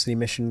London City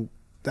Mission,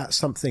 that's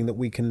something that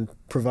we can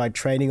provide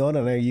training on.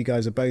 I know you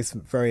guys are both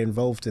very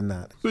involved in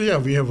that. So yeah,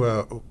 we have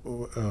a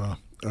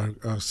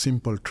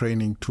simple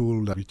training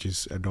tool which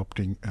is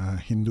adopting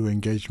Hindu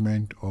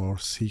engagement or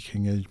Sikh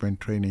engagement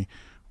training,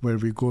 where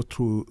we go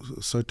through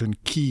certain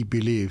key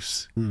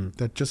beliefs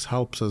that just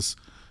helps us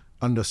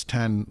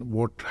understand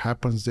what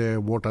happens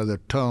there, what are the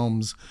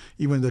terms,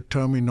 even the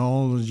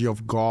terminology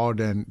of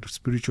God and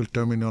spiritual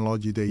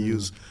terminology they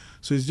use.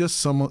 So it's just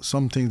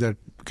something that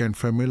can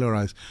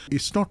familiarize.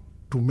 It's not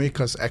to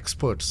make us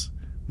experts.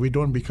 We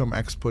don't become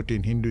expert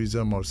in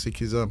Hinduism or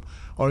Sikhism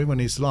or even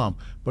Islam,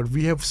 but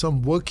we have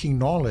some working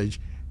knowledge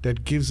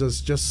that gives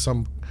us just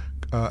some,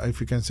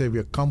 if you can say, we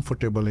are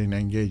comfortable in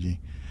engaging.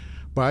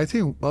 But I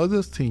think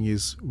other thing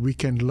is we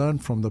can learn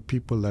from the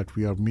people that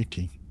we are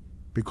meeting,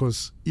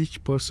 because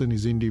each person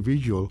is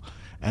individual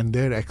and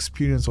their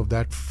experience of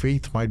that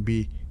faith might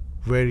be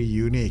very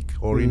unique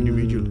or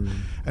individual.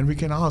 And we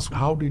can ask,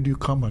 how did you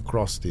come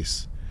across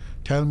this?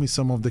 Tell me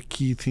some of the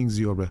key things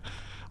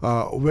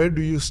where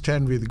do you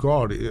stand with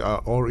God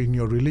or in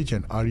your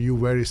religion? Are you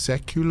very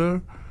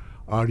secular?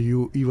 Are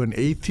you even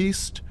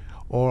atheist?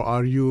 Or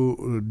are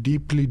you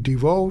deeply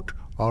devout?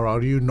 Or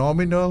are you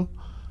nominal?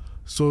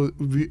 So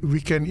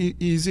we can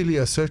easily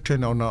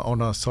ascertain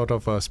on a sort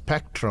of a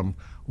spectrum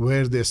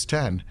where they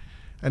stand.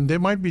 And they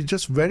might be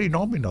just very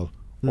nominal,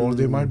 or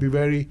they might be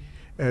very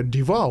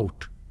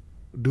devout,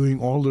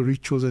 doing all the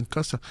rituals and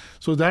customs.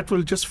 So that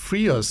will just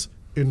free us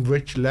in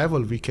which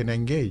level we can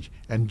engage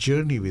and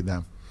journey with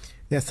them.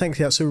 Yeah, thank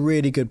you. That's a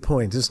really good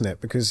point, isn't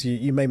it? Because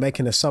you may make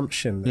an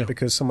assumption that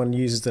because someone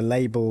uses the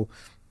label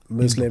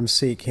Muslim,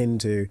 Sikh,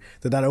 Hindu,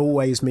 that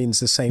always means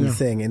the same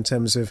thing in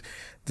terms of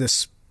the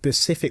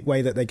specific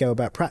way that they go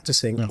about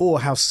practicing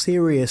or how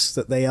serious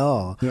that they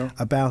are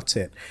about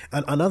it.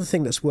 And another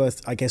thing that's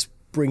worth, I guess,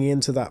 bringing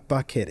into that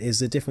bucket is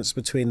the difference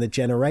between the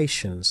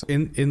generations.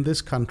 In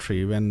this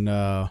country, when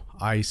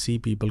I see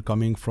people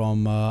coming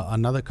from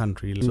another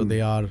country, so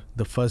they are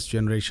the first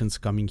generations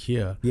coming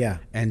here. Yeah.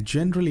 And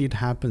generally it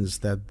happens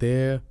that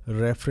their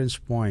reference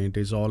point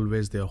is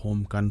always their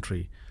home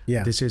country.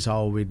 Yeah. This is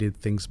how we did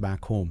things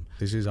back home.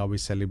 This is how we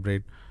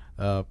celebrate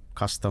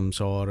customs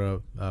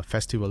or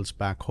festivals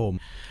back home.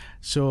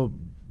 So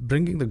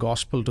bringing the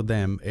gospel to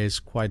them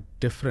is quite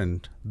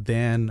different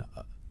than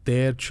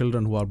their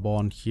children who are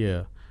born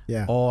here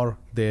or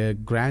their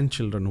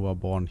grandchildren who are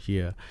born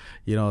here.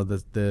 You know,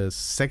 the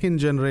second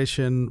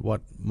generation,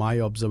 what my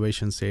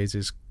observation says,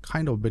 is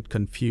kind of a bit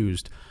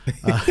confused.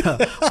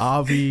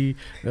 Are we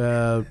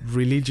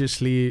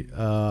religiously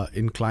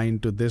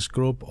inclined to this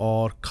group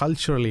or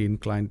culturally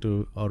inclined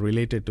to or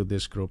related to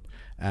this group?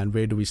 And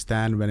where do we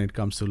stand when it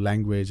comes to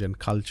language and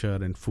culture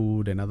and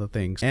food and other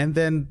things? And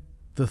then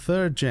the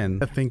third gen,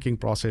 the thinking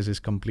process is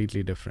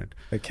completely different.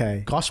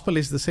 Okay. Gospel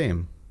is the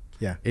same.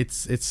 Yeah. It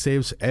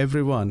saves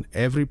everyone,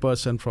 every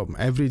person from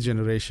every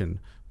generation.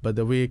 But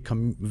the way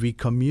we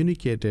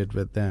communicate it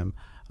with them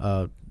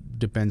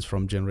depends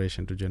from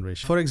generation to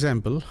generation. For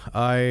example,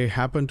 I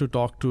happened to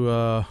talk to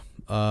a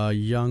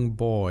young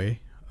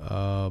boy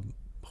who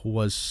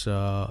was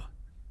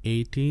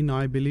 18,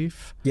 I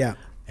believe. Yeah.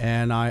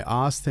 And I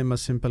asked him a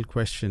simple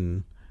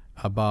question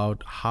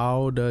about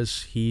how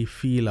does he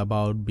feel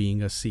about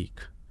being a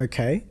Sikh.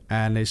 Okay.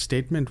 And his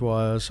statement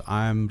was,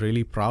 I'm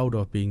really proud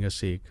of being a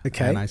Sikh.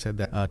 Okay. And I said,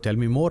 that, tell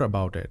me more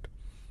about it.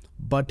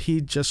 But he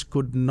just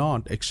could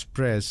not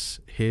express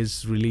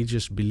his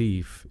religious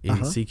belief in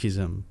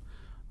Sikhism.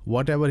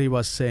 Whatever he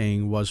was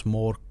saying was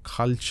more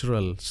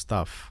cultural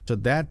stuff. So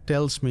that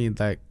tells me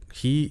that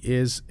he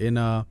is in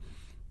a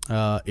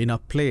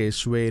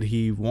place where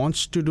he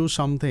wants to do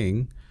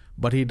something,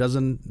 but he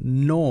doesn't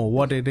know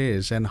what it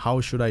is and how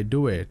should I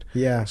do it.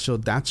 Yeah. So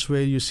that's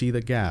where you see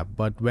the gap.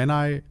 But when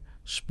I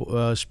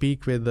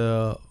speak with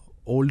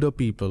older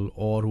people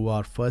or who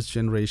are first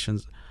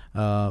generations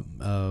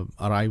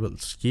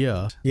arrivals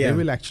here, they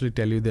will actually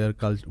tell you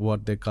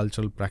what their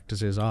cultural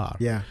practices are.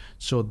 Yeah.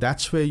 So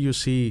that's where you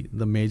see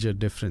the major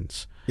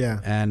difference. Yeah.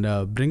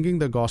 And bringing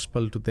the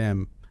gospel to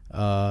them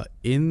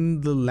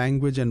in the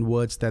language and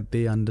words that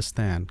they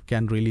understand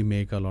can really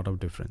make a lot of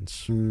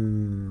difference.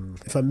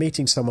 If I'm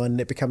meeting someone,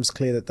 it becomes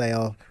clear that they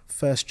are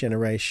first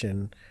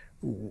generation.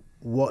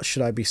 What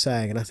should I be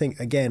saying? And I think,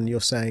 again, you're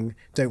saying,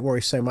 don't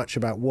worry so much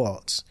about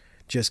what,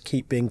 just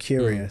keep being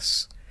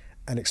curious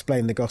and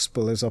explain the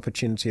gospel as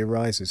opportunity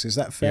arises. Is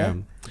that fair?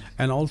 Yeah.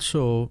 And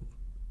also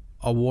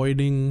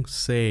avoiding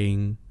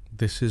saying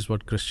this is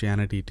what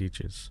Christianity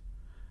teaches,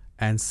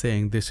 and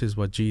saying this is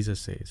what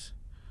Jesus says.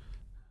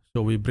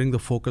 So we bring the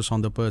focus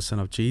on the person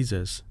of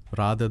Jesus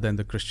rather than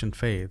the Christian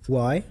faith.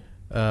 Why?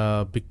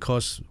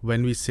 Because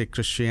when we say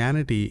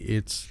Christianity,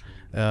 it's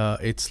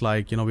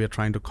like, we are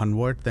trying to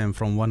convert them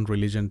from one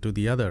religion to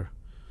the other.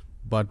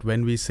 But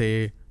when we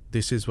say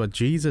this is what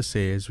Jesus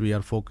says, we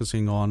are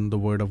focusing on the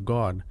Word of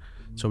God.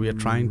 So we are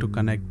trying to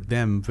connect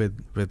them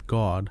with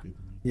God,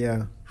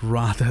 Yeah.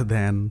 rather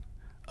than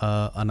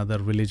another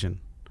religion.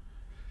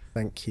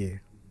 Thank you.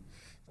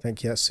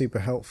 That's super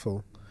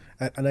helpful.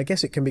 And I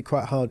guess it can be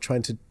quite hard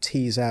trying to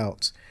tease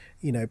out,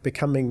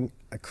 becoming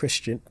a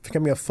Christian,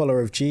 becoming a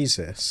follower of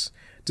Jesus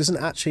doesn't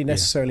actually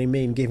necessarily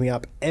mean giving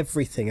up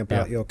everything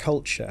about your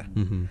culture.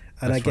 Mm-hmm.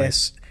 And That's I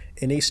guess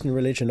in Eastern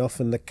religion,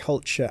 often the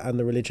culture and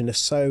the religion are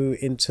so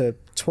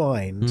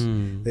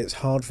intertwined that it's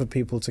hard for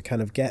people to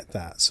kind of get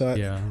that. So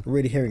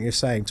really hearing you're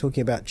saying,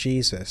 talking about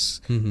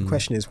Jesus, the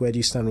question is, where do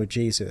you stand with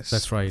Jesus?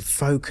 That's right.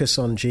 Focus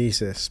on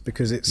Jesus,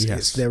 because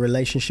it's their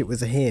relationship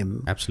with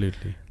him.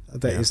 Absolutely.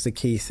 That is the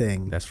key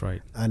thing. That's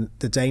right. And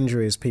the danger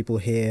is people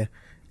hear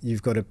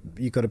you've got to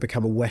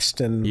become a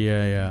Western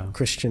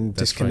Christian, That's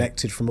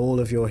disconnected from all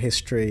of your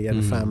history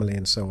and family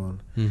and so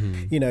on.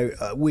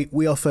 Mm-hmm.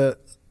 We offer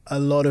a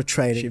lot of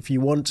training. If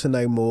you want to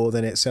know more,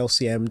 then it's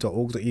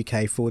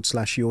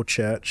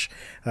lcm.org.uk/yourchurch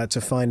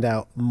to find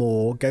out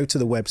more. Go to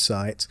the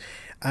website.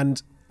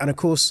 And of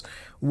course,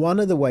 one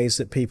of the ways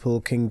that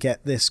people can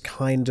get this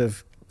kind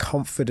of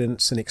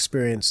confidence and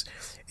experience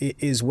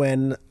is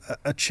when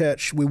a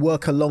church, we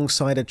work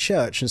alongside a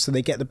church, and so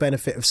they get the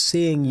benefit of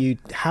seeing you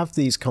have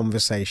these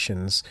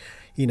conversations,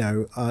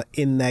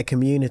 in their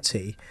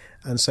community.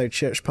 And so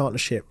church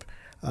partnership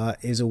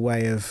is a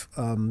way of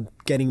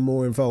getting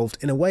more involved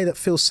in a way that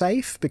feels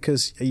safe,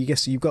 because you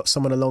guess you've got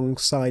someone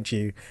alongside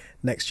you,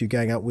 next to you,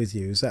 going out with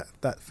you. Is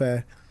that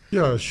fair?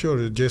 Yeah,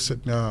 sure,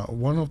 Jason.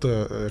 One of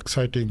the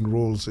exciting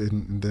roles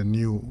in the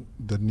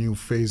new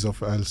phase of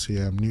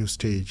LCM, new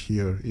stage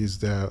here, is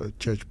the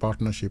church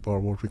partnership,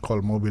 or what we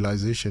call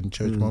mobilization,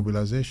 church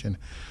mobilization.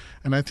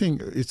 And I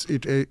think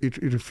it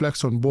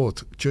reflects on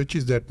both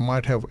churches that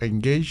might have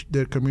engaged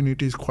their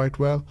communities quite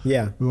well.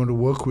 Yeah, we want to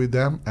work with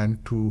them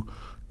and to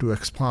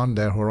expand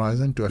their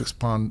horizon, to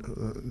expand,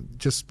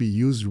 just be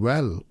used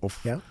well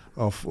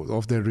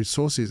of their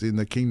resources in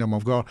the kingdom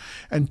of God.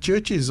 And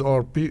churches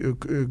or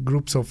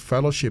groups of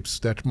fellowships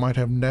that might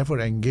have never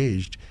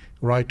engaged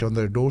right on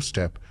their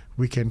doorstep,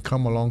 we can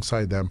come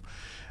alongside them.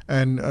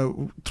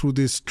 And through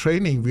this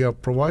training, we are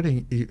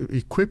providing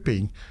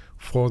equipping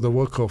for the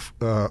work of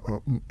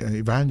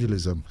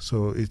evangelism.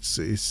 So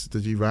it's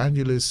the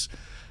evangelists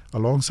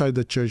alongside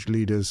the church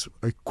leaders,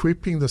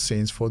 equipping the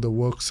saints for the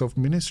works of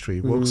ministry,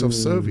 works of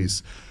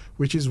service,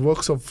 which is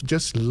works of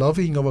just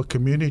loving our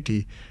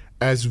community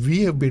as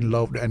we have been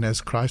loved and as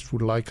Christ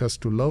would like us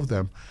to love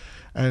them.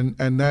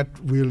 And that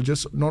we'll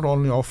just not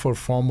only offer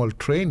formal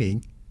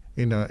training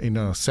in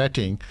a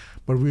setting,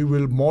 but we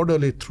will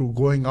model it through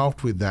going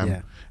out with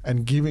them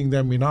and giving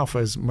them enough,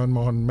 as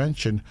Manmohan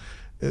mentioned,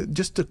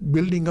 just the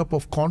building up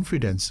of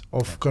confidence,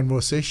 of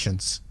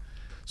conversations.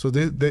 So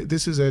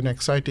this is an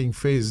exciting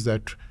phase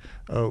that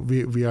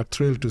we are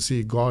thrilled to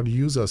see God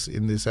use us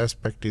in this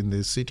aspect in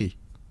this city.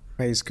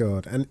 Praise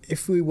God. And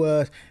if we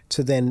were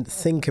to then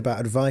think about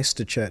advice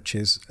to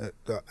churches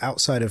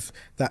outside of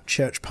that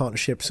church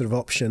partnership sort of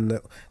option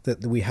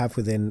that we have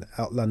within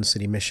London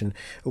City Mission,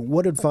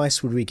 what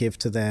advice would we give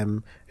to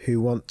them who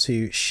want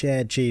to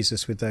share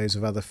Jesus with those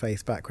of other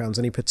faith backgrounds?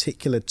 Any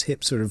particular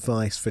tips or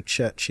advice for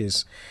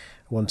churches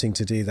wanting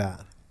to do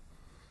that?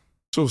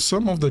 So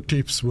some of the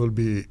tips will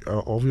be,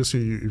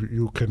 obviously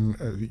you can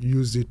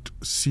use it,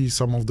 see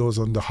some of those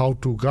on the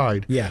how-to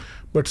guide. Yeah.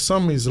 But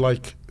some is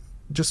like,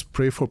 just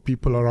pray for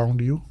people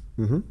around you.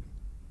 Mm-hmm.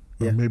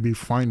 Yeah. Maybe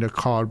find a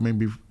card,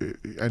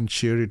 and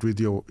share it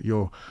with your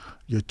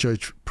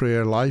church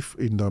prayer life.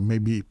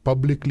 Maybe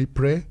publicly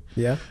pray.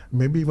 Yeah.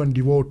 Maybe even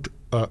devote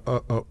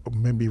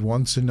maybe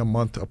once in a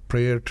month a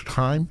prayer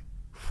time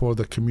for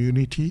the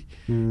community,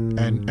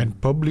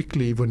 and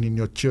publicly, even in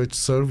your church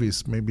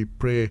service, maybe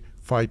pray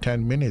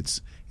 5-10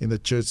 minutes in the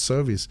church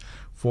service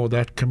for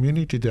that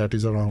community that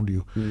is around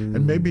you.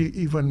 And maybe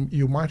even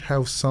you might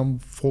have some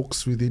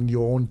folks within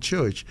your own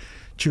church,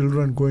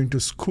 children going to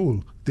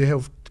school. They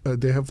have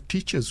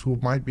teachers who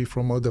might be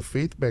from other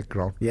faith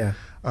background. Yeah.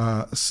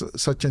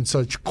 Such and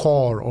such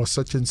Kaur or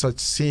such and such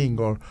Singh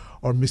or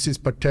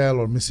Mrs. Patel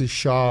or Mrs.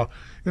 Shah.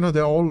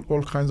 There are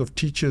all kinds of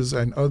teachers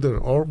and other,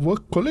 or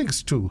work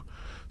colleagues too.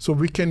 So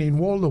we can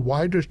involve the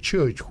wider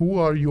church. Who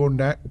are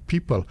your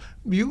people?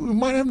 You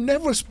might have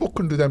never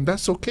spoken to them.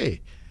 That's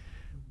okay.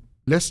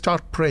 Let's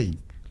start praying.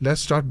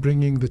 Let's start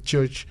bringing the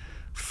church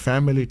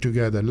family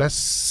together.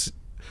 Let's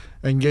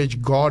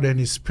engage God and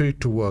His Spirit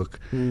to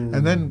work. And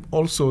then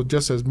also,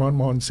 just as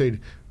Manmohan said,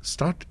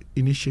 start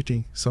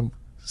initiating some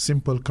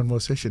simple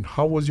conversation.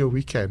 How was your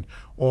weekend?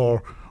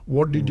 Or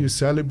what did you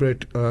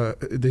celebrate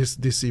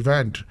this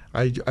event?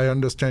 I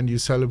understand you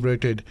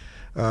celebrated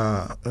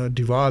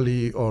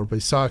Diwali or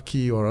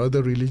Baisakhi or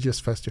other religious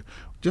festival.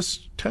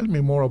 Just tell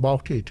me more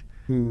about it.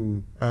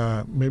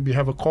 Maybe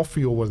have a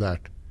coffee over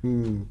that.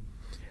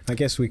 I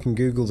guess we can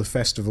Google the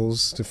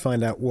festivals to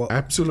find out what,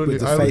 Absolutely,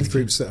 with the faith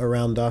groups that are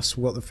around us,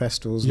 what the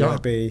festivals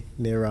might be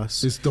near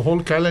us. The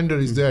whole calendar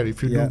is there.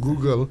 If you do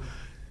Google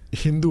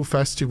Hindu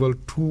Festival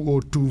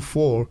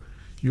 2024,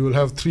 you will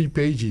have 3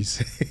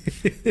 pages.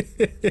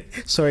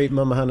 Sorry,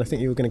 Mamahan, I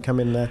think you were going to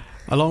come in there.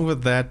 Along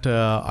with that,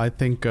 I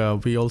think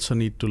we also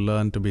need to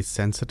learn to be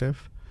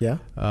sensitive. Yeah.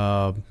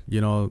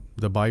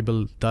 The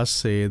Bible does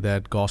say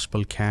that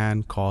gospel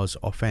can cause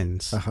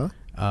offense.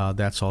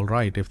 That's all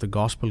right if the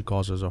gospel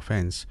causes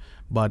offense.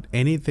 But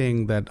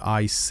anything that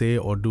I say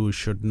or do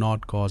should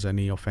not cause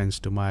any offense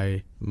to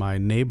my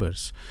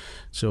neighbors.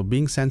 So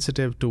being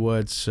sensitive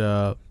towards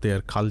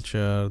their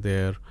culture,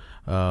 their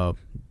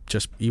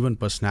just even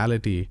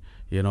personality,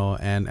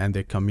 and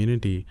their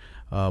community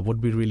would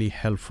be really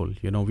helpful.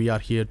 We are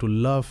here to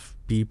love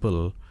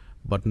people,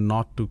 but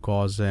not to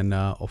cause an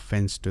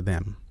offense to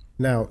them.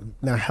 Now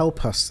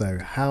help us though.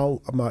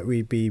 How might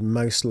we be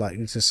most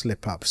likely to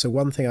slip up? So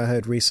one thing I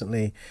heard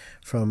recently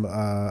from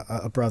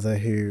a brother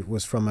who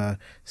was from a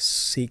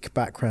Sikh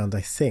background,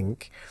 I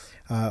think,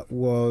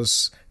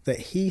 was that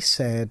he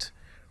said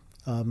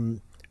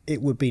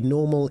it would be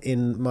normal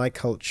in my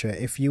culture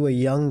if you were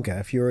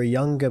a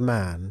younger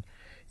man,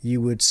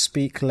 you would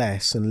speak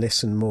less and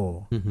listen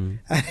more. And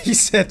he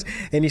said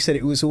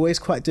it was always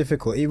quite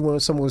difficult, even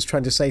when someone was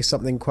trying to say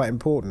something quite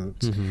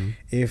important,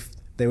 if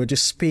they were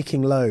just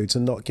speaking loads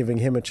and not giving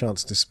him a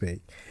chance to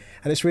speak.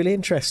 And it's really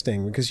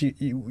interesting because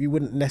you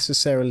wouldn't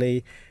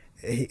necessarily,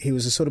 he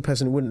was the sort of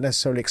person who wouldn't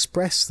necessarily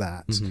express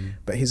that,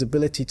 but his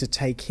ability to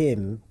take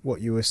in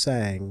what you were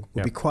saying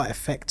would be quite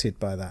affected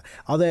by that.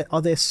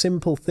 Are there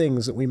simple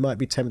things that we might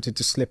be tempted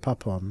to slip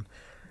up on?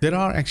 There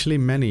are actually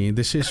many.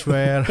 This is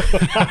where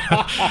the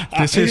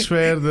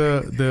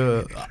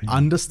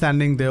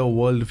understanding their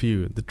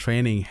worldview, the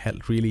training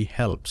really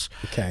helps.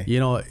 Okay.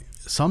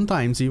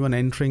 Sometimes even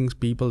entering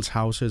people's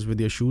houses with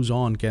your shoes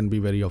on can be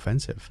very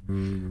offensive.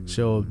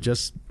 So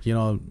just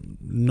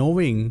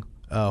knowing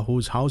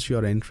whose house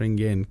you're entering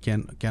in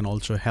can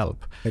also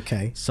help.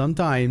 Okay.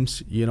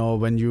 Sometimes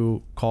when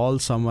you call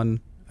someone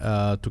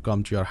to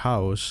come to your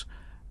house,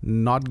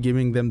 not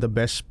giving them the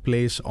best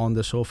place on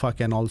the sofa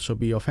can also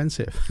be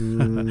offensive.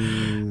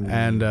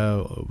 And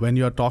when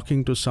you're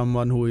talking to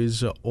someone who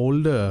is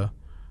older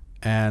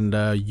and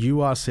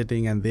you are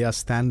sitting and they are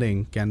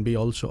standing can be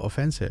also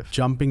offensive.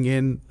 Jumping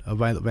in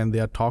when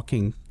they are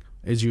talking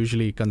is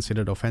usually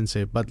considered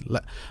offensive. But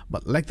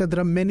like that,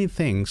 there are many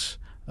things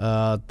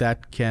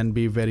that can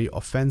be very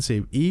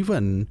offensive.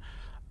 Even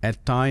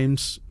at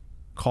times,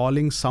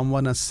 calling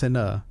someone a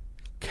sinner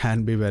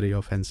can be very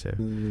offensive.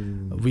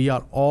 We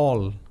are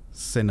all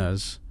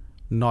sinners.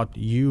 Not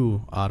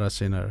you are a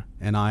sinner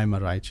and I am a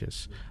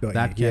righteous.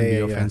 That can be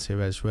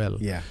offensive as well.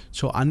 Yeah.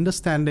 So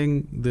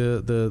understanding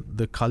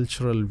the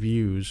cultural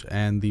views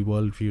and the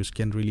world views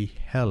can really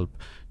help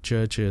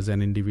churches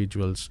and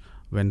individuals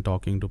when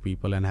talking to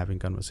people and having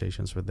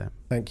conversations with them.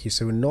 Thank you.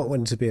 So we're not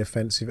wanting to be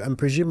offensive. And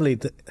presumably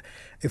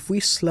if we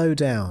slow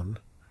down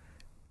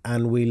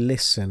and we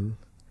listen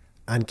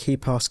and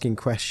keep asking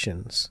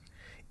questions,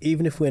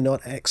 even if we're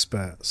not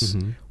experts,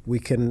 we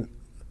can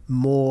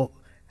more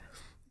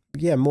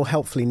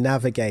helpfully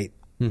navigate,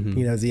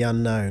 the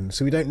unknown.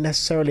 So we don't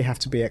necessarily have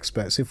to be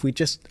experts. If we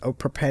just are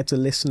prepared to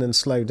listen and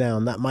slow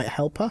down, that might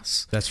help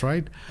us. That's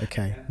right.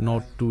 Okay.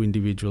 Not two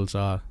individuals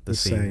are the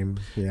same.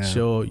 Yeah.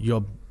 So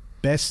your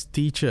best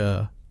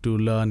teacher to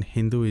learn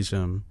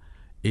Hinduism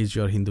is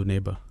your Hindu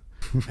neighbor.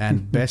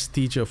 And best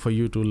teacher for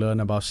you to learn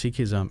about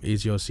Sikhism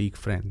is your Sikh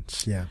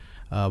friends. Yeah.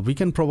 We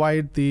can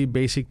provide the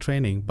basic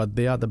training, but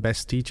they are the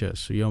best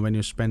teachers. So, when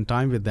you spend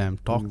time with them,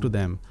 talk to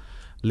them,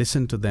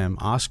 listen to them,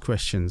 ask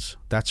questions,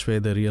 that's where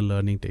the real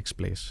learning takes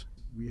place.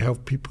 We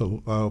have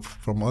people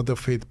from other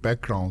faith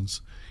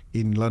backgrounds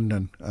in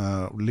London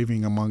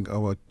living among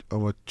our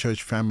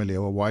church family,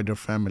 our wider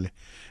family,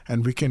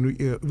 and we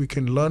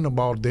can learn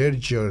about their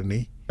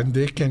journey, and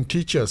they can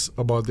teach us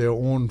about their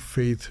own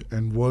faith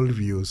and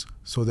worldviews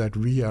so that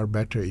we are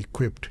better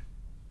equipped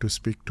to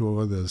speak to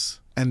others.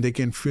 And they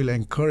can feel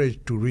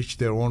encouraged to reach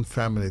their own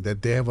family,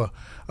 that they have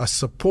a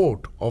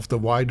support of the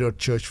wider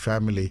church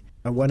family.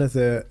 And one of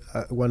the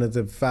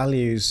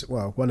values,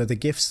 one of the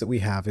gifts that we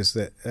have is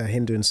that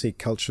Hindu and Sikh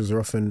cultures are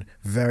often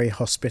very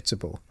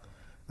hospitable.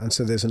 And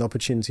so there's an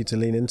opportunity to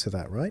lean into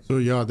that, right?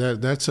 So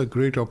that's a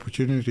great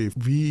opportunity.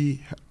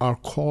 We are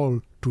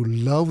called to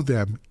love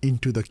them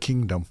into the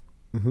kingdom,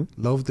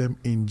 love them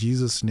in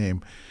Jesus'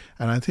 name.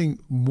 And I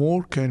think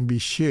more can be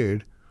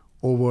shared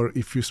over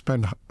if you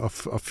spend a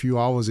few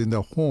hours in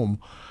the home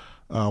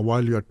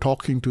while you're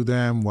talking to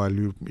them, while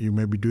you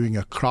may be doing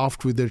a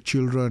craft with their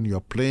children,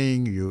 you're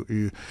playing,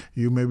 you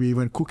may be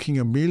even cooking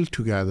a meal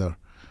together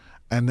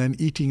and then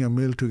eating a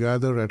meal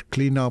together at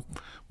cleanup.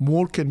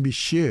 More can be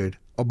shared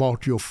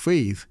about your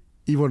faith,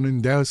 even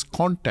in those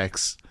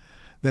contexts,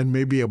 than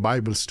maybe a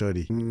Bible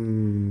study.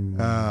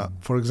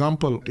 For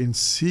example, in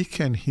Sikh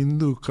and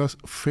Hindu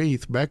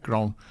faith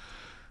background,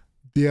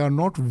 they are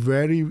not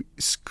very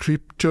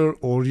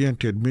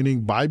scripture-oriented,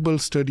 meaning Bible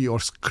study or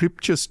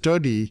scripture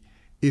study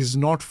is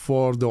not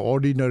for the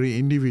ordinary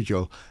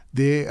individual.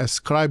 They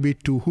ascribe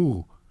it to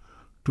who?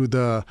 To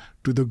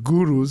the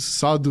gurus,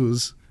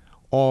 sadhus,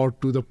 or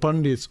to the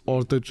pandits,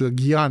 or to the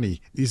gyani.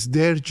 It's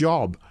their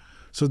job.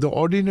 So the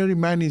ordinary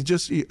man is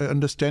just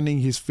understanding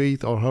his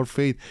faith or her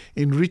faith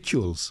in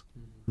rituals.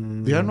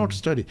 They are not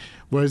studying.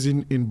 Whereas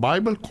in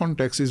Bible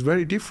context is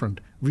very different.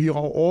 We are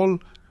all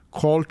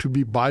called to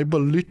be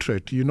Bible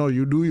literate.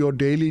 You do your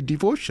daily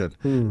devotion,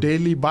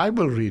 daily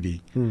Bible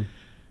reading.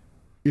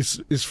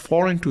 It's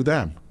foreign to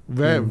them,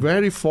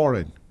 very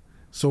foreign.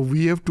 So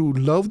we have to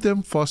love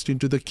them first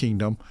into the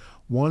kingdom.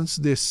 Once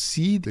they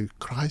see that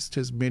Christ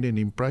has made an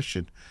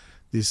impression,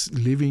 this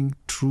living,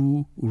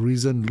 true,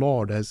 risen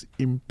Lord has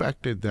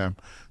impacted them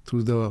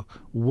through the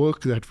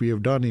work that we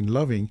have done in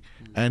loving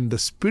and the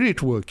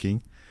Spirit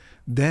working,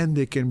 then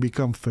they can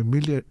become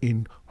familiar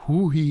in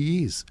who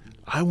He is.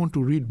 I want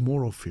to read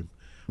more of Him.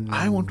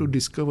 I want to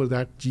discover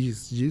that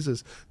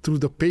Jesus through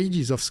the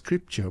pages of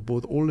Scripture,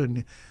 both old and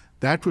new.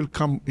 That will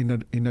come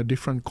in a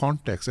different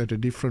context, at a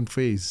different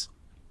phase.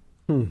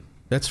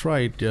 That's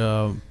right.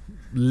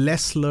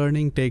 Less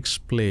learning takes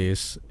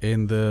place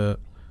in the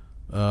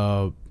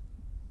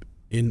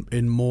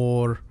in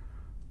more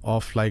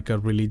of like a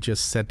religious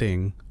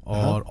setting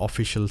or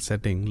official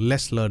setting.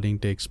 Less learning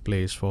takes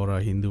place for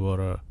a Hindu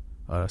or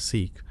a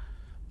Sikh.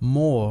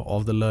 More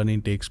of the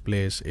learning takes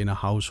place in a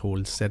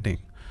household setting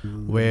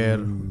where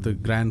the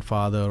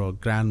grandfather or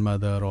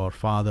grandmother or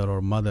father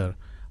or mother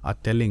are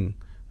telling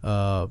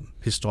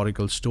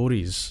historical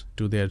stories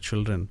to their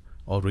children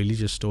or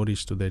religious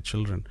stories to their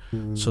children.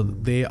 So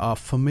they are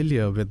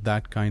familiar with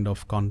that kind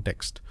of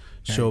context.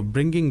 Okay. So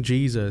bringing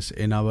Jesus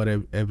in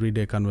our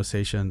everyday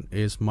conversation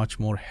is much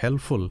more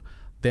helpful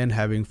than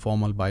having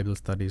formal Bible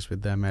studies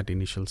with them at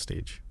initial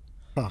stage.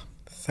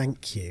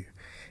 Thank you.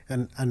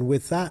 And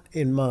with that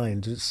in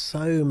mind, there's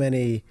so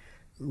many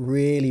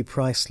really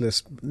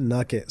priceless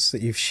nuggets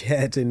that you've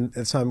shared in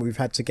the time we've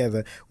had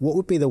together. What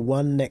would be the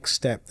one next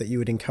step that you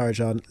would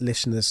encourage our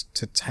listeners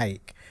to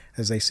take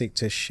as they seek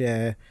to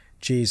share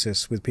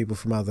Jesus with people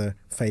from other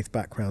faith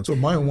backgrounds? So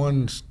my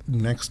one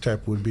next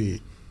step would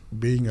be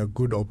being a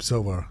good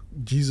observer.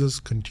 Jesus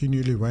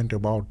continually went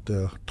about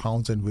the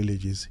towns and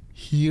villages,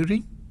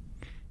 hearing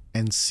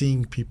and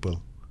seeing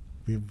people.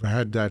 We've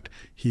had that.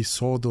 He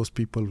saw those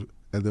people,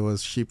 there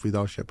was sheep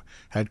without shepherd,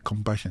 had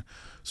compassion.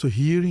 So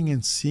hearing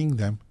and seeing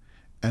them,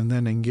 and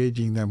then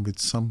engaging them with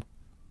some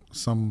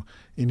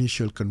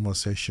initial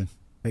conversation.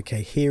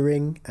 Okay,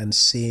 hearing and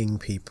seeing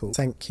people.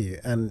 Thank you.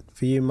 And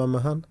for you,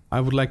 Manmohan?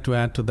 I would like to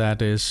add to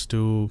that is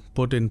to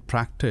put in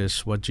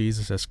practice what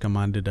Jesus has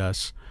commanded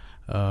us.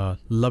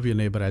 Love your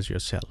neighbor as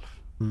yourself.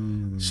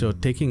 So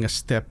taking a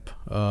step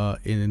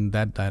in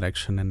that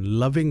direction and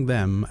loving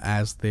them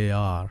as they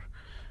are.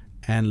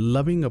 And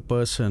loving a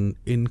person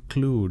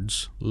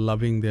includes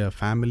loving their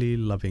family,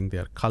 loving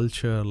their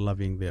culture,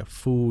 loving their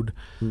food,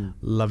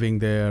 loving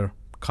their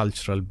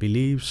cultural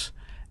beliefs,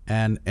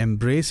 and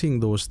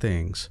embracing those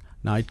things.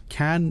 Now, it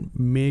can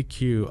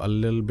make you a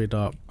little bit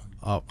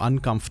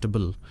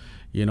uncomfortable,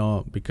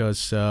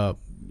 because that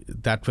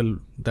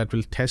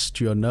will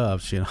test your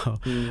nerves,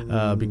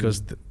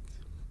 because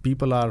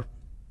people are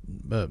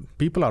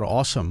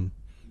awesome.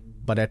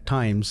 But at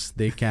times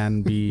they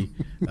can be,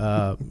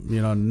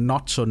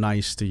 not so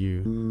nice to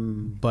you.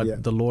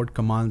 But the Lord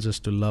commands us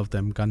to love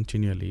them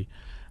continually.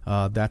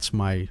 That's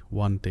my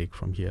one take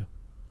from here.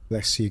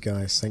 Bless you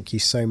guys. Thank you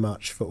so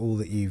much for all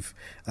that you've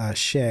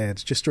shared.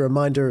 Just a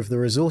reminder of the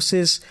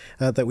resources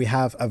that we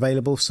have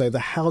available. So the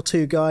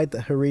how-to guide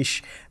that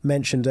Harish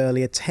mentioned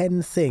earlier,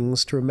 10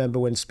 things to remember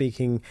when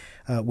speaking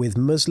with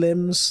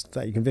Muslims,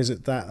 that you can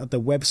visit that at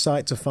the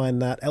website to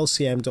find that,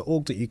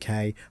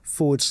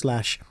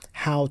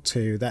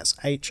 lcm.org.uk/how-to. That's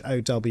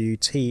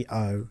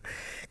HOWTO.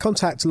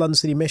 Contact London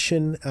City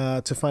Mission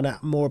to find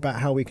out more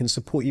about how we can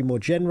support you more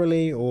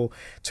generally, or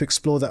to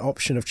explore that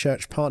option of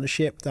church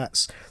partnership.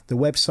 That's the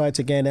website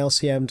again,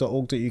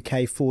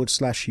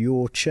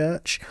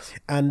 lcm.org.uk/your-church.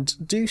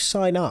 And do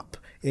sign up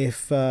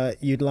if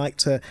you'd like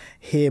to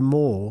hear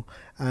more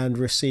and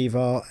receive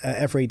our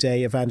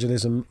Everyday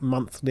Evangelism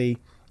monthly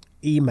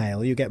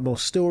email. You get more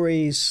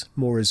stories,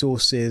 more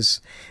resources,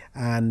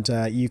 and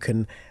you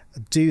can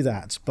do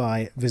that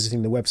by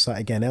visiting the website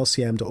again,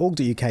 lcm.org.uk/EE,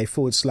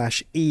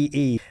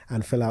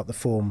 and fill out the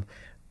form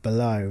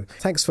below.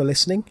 Thanks for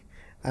listening.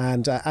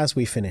 And as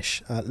we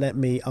finish, let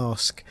me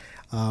ask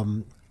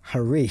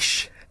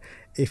Harish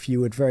if you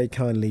would very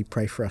kindly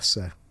pray for us,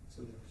 sir.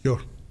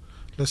 Sure.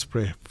 Let's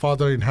pray.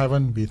 Father in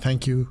heaven, we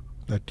thank you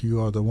that you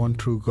are the one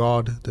true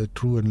God, the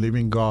true and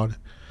living God,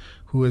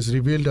 who has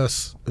revealed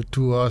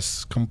to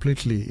us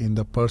completely in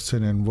the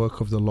person and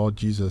work of the Lord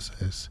Jesus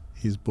as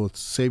He's both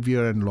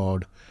Savior and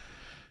Lord.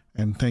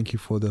 And thank you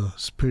for the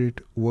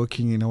Spirit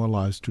working in our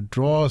lives to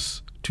draw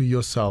us to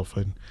yourself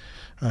and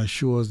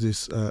show us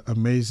this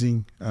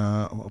amazing,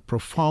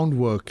 profound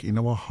work in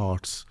our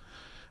hearts.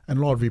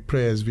 And Lord, we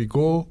pray as we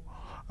go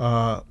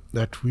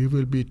that we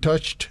will be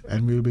touched,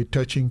 and we will be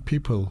touching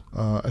people,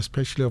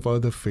 especially of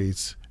other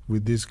faiths,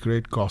 with this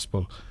great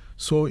gospel.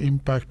 So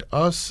impact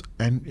us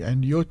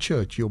and your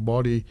church, your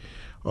body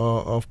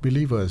of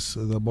believers,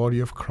 the body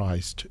of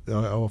Christ,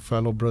 our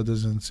fellow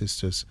brothers and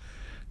sisters,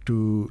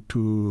 to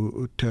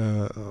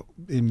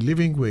in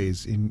living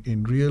ways,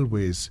 in real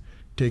ways,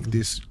 take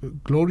this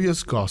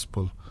glorious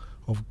gospel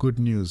of good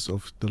news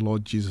of the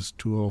Lord Jesus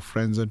to our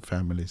friends and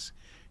families.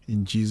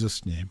 In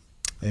Jesus' name,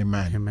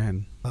 amen.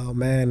 Amen.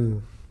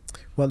 Amen.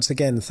 Once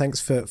again,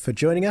 thanks for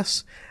joining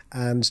us,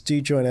 and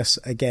do join us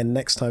again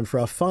next time for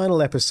our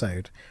final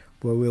episode,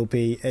 where we'll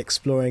be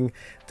exploring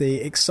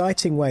the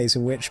exciting ways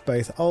in which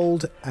both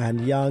old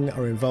and young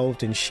are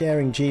involved in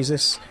sharing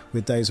Jesus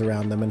with those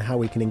around them and how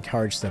we can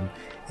encourage them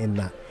in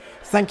that.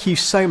 Thank you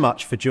so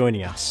much for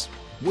joining us.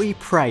 We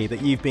pray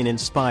that you've been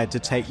inspired to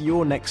take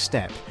your next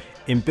step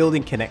in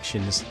building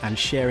connections and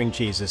sharing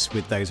Jesus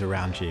with those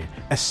around you,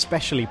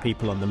 especially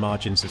people on the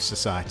margins of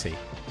society.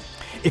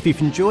 If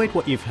you've enjoyed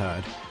what you've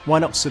heard, why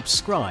not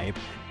subscribe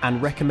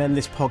and recommend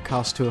this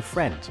podcast to a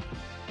friend?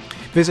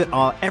 Visit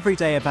our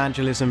Everyday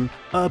Evangelism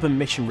Urban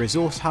Mission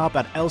Resource Hub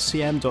at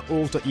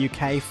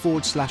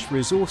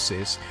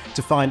lcm.org.uk/resources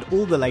to find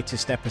all the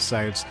latest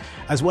episodes,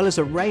 as well as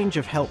a range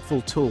of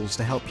helpful tools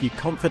to help you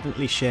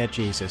confidently share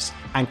Jesus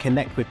and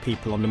connect with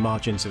people on the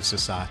margins of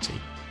society.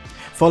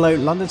 Follow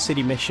London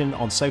City Mission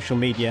on social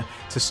media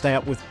to stay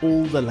up with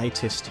all the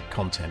latest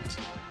content.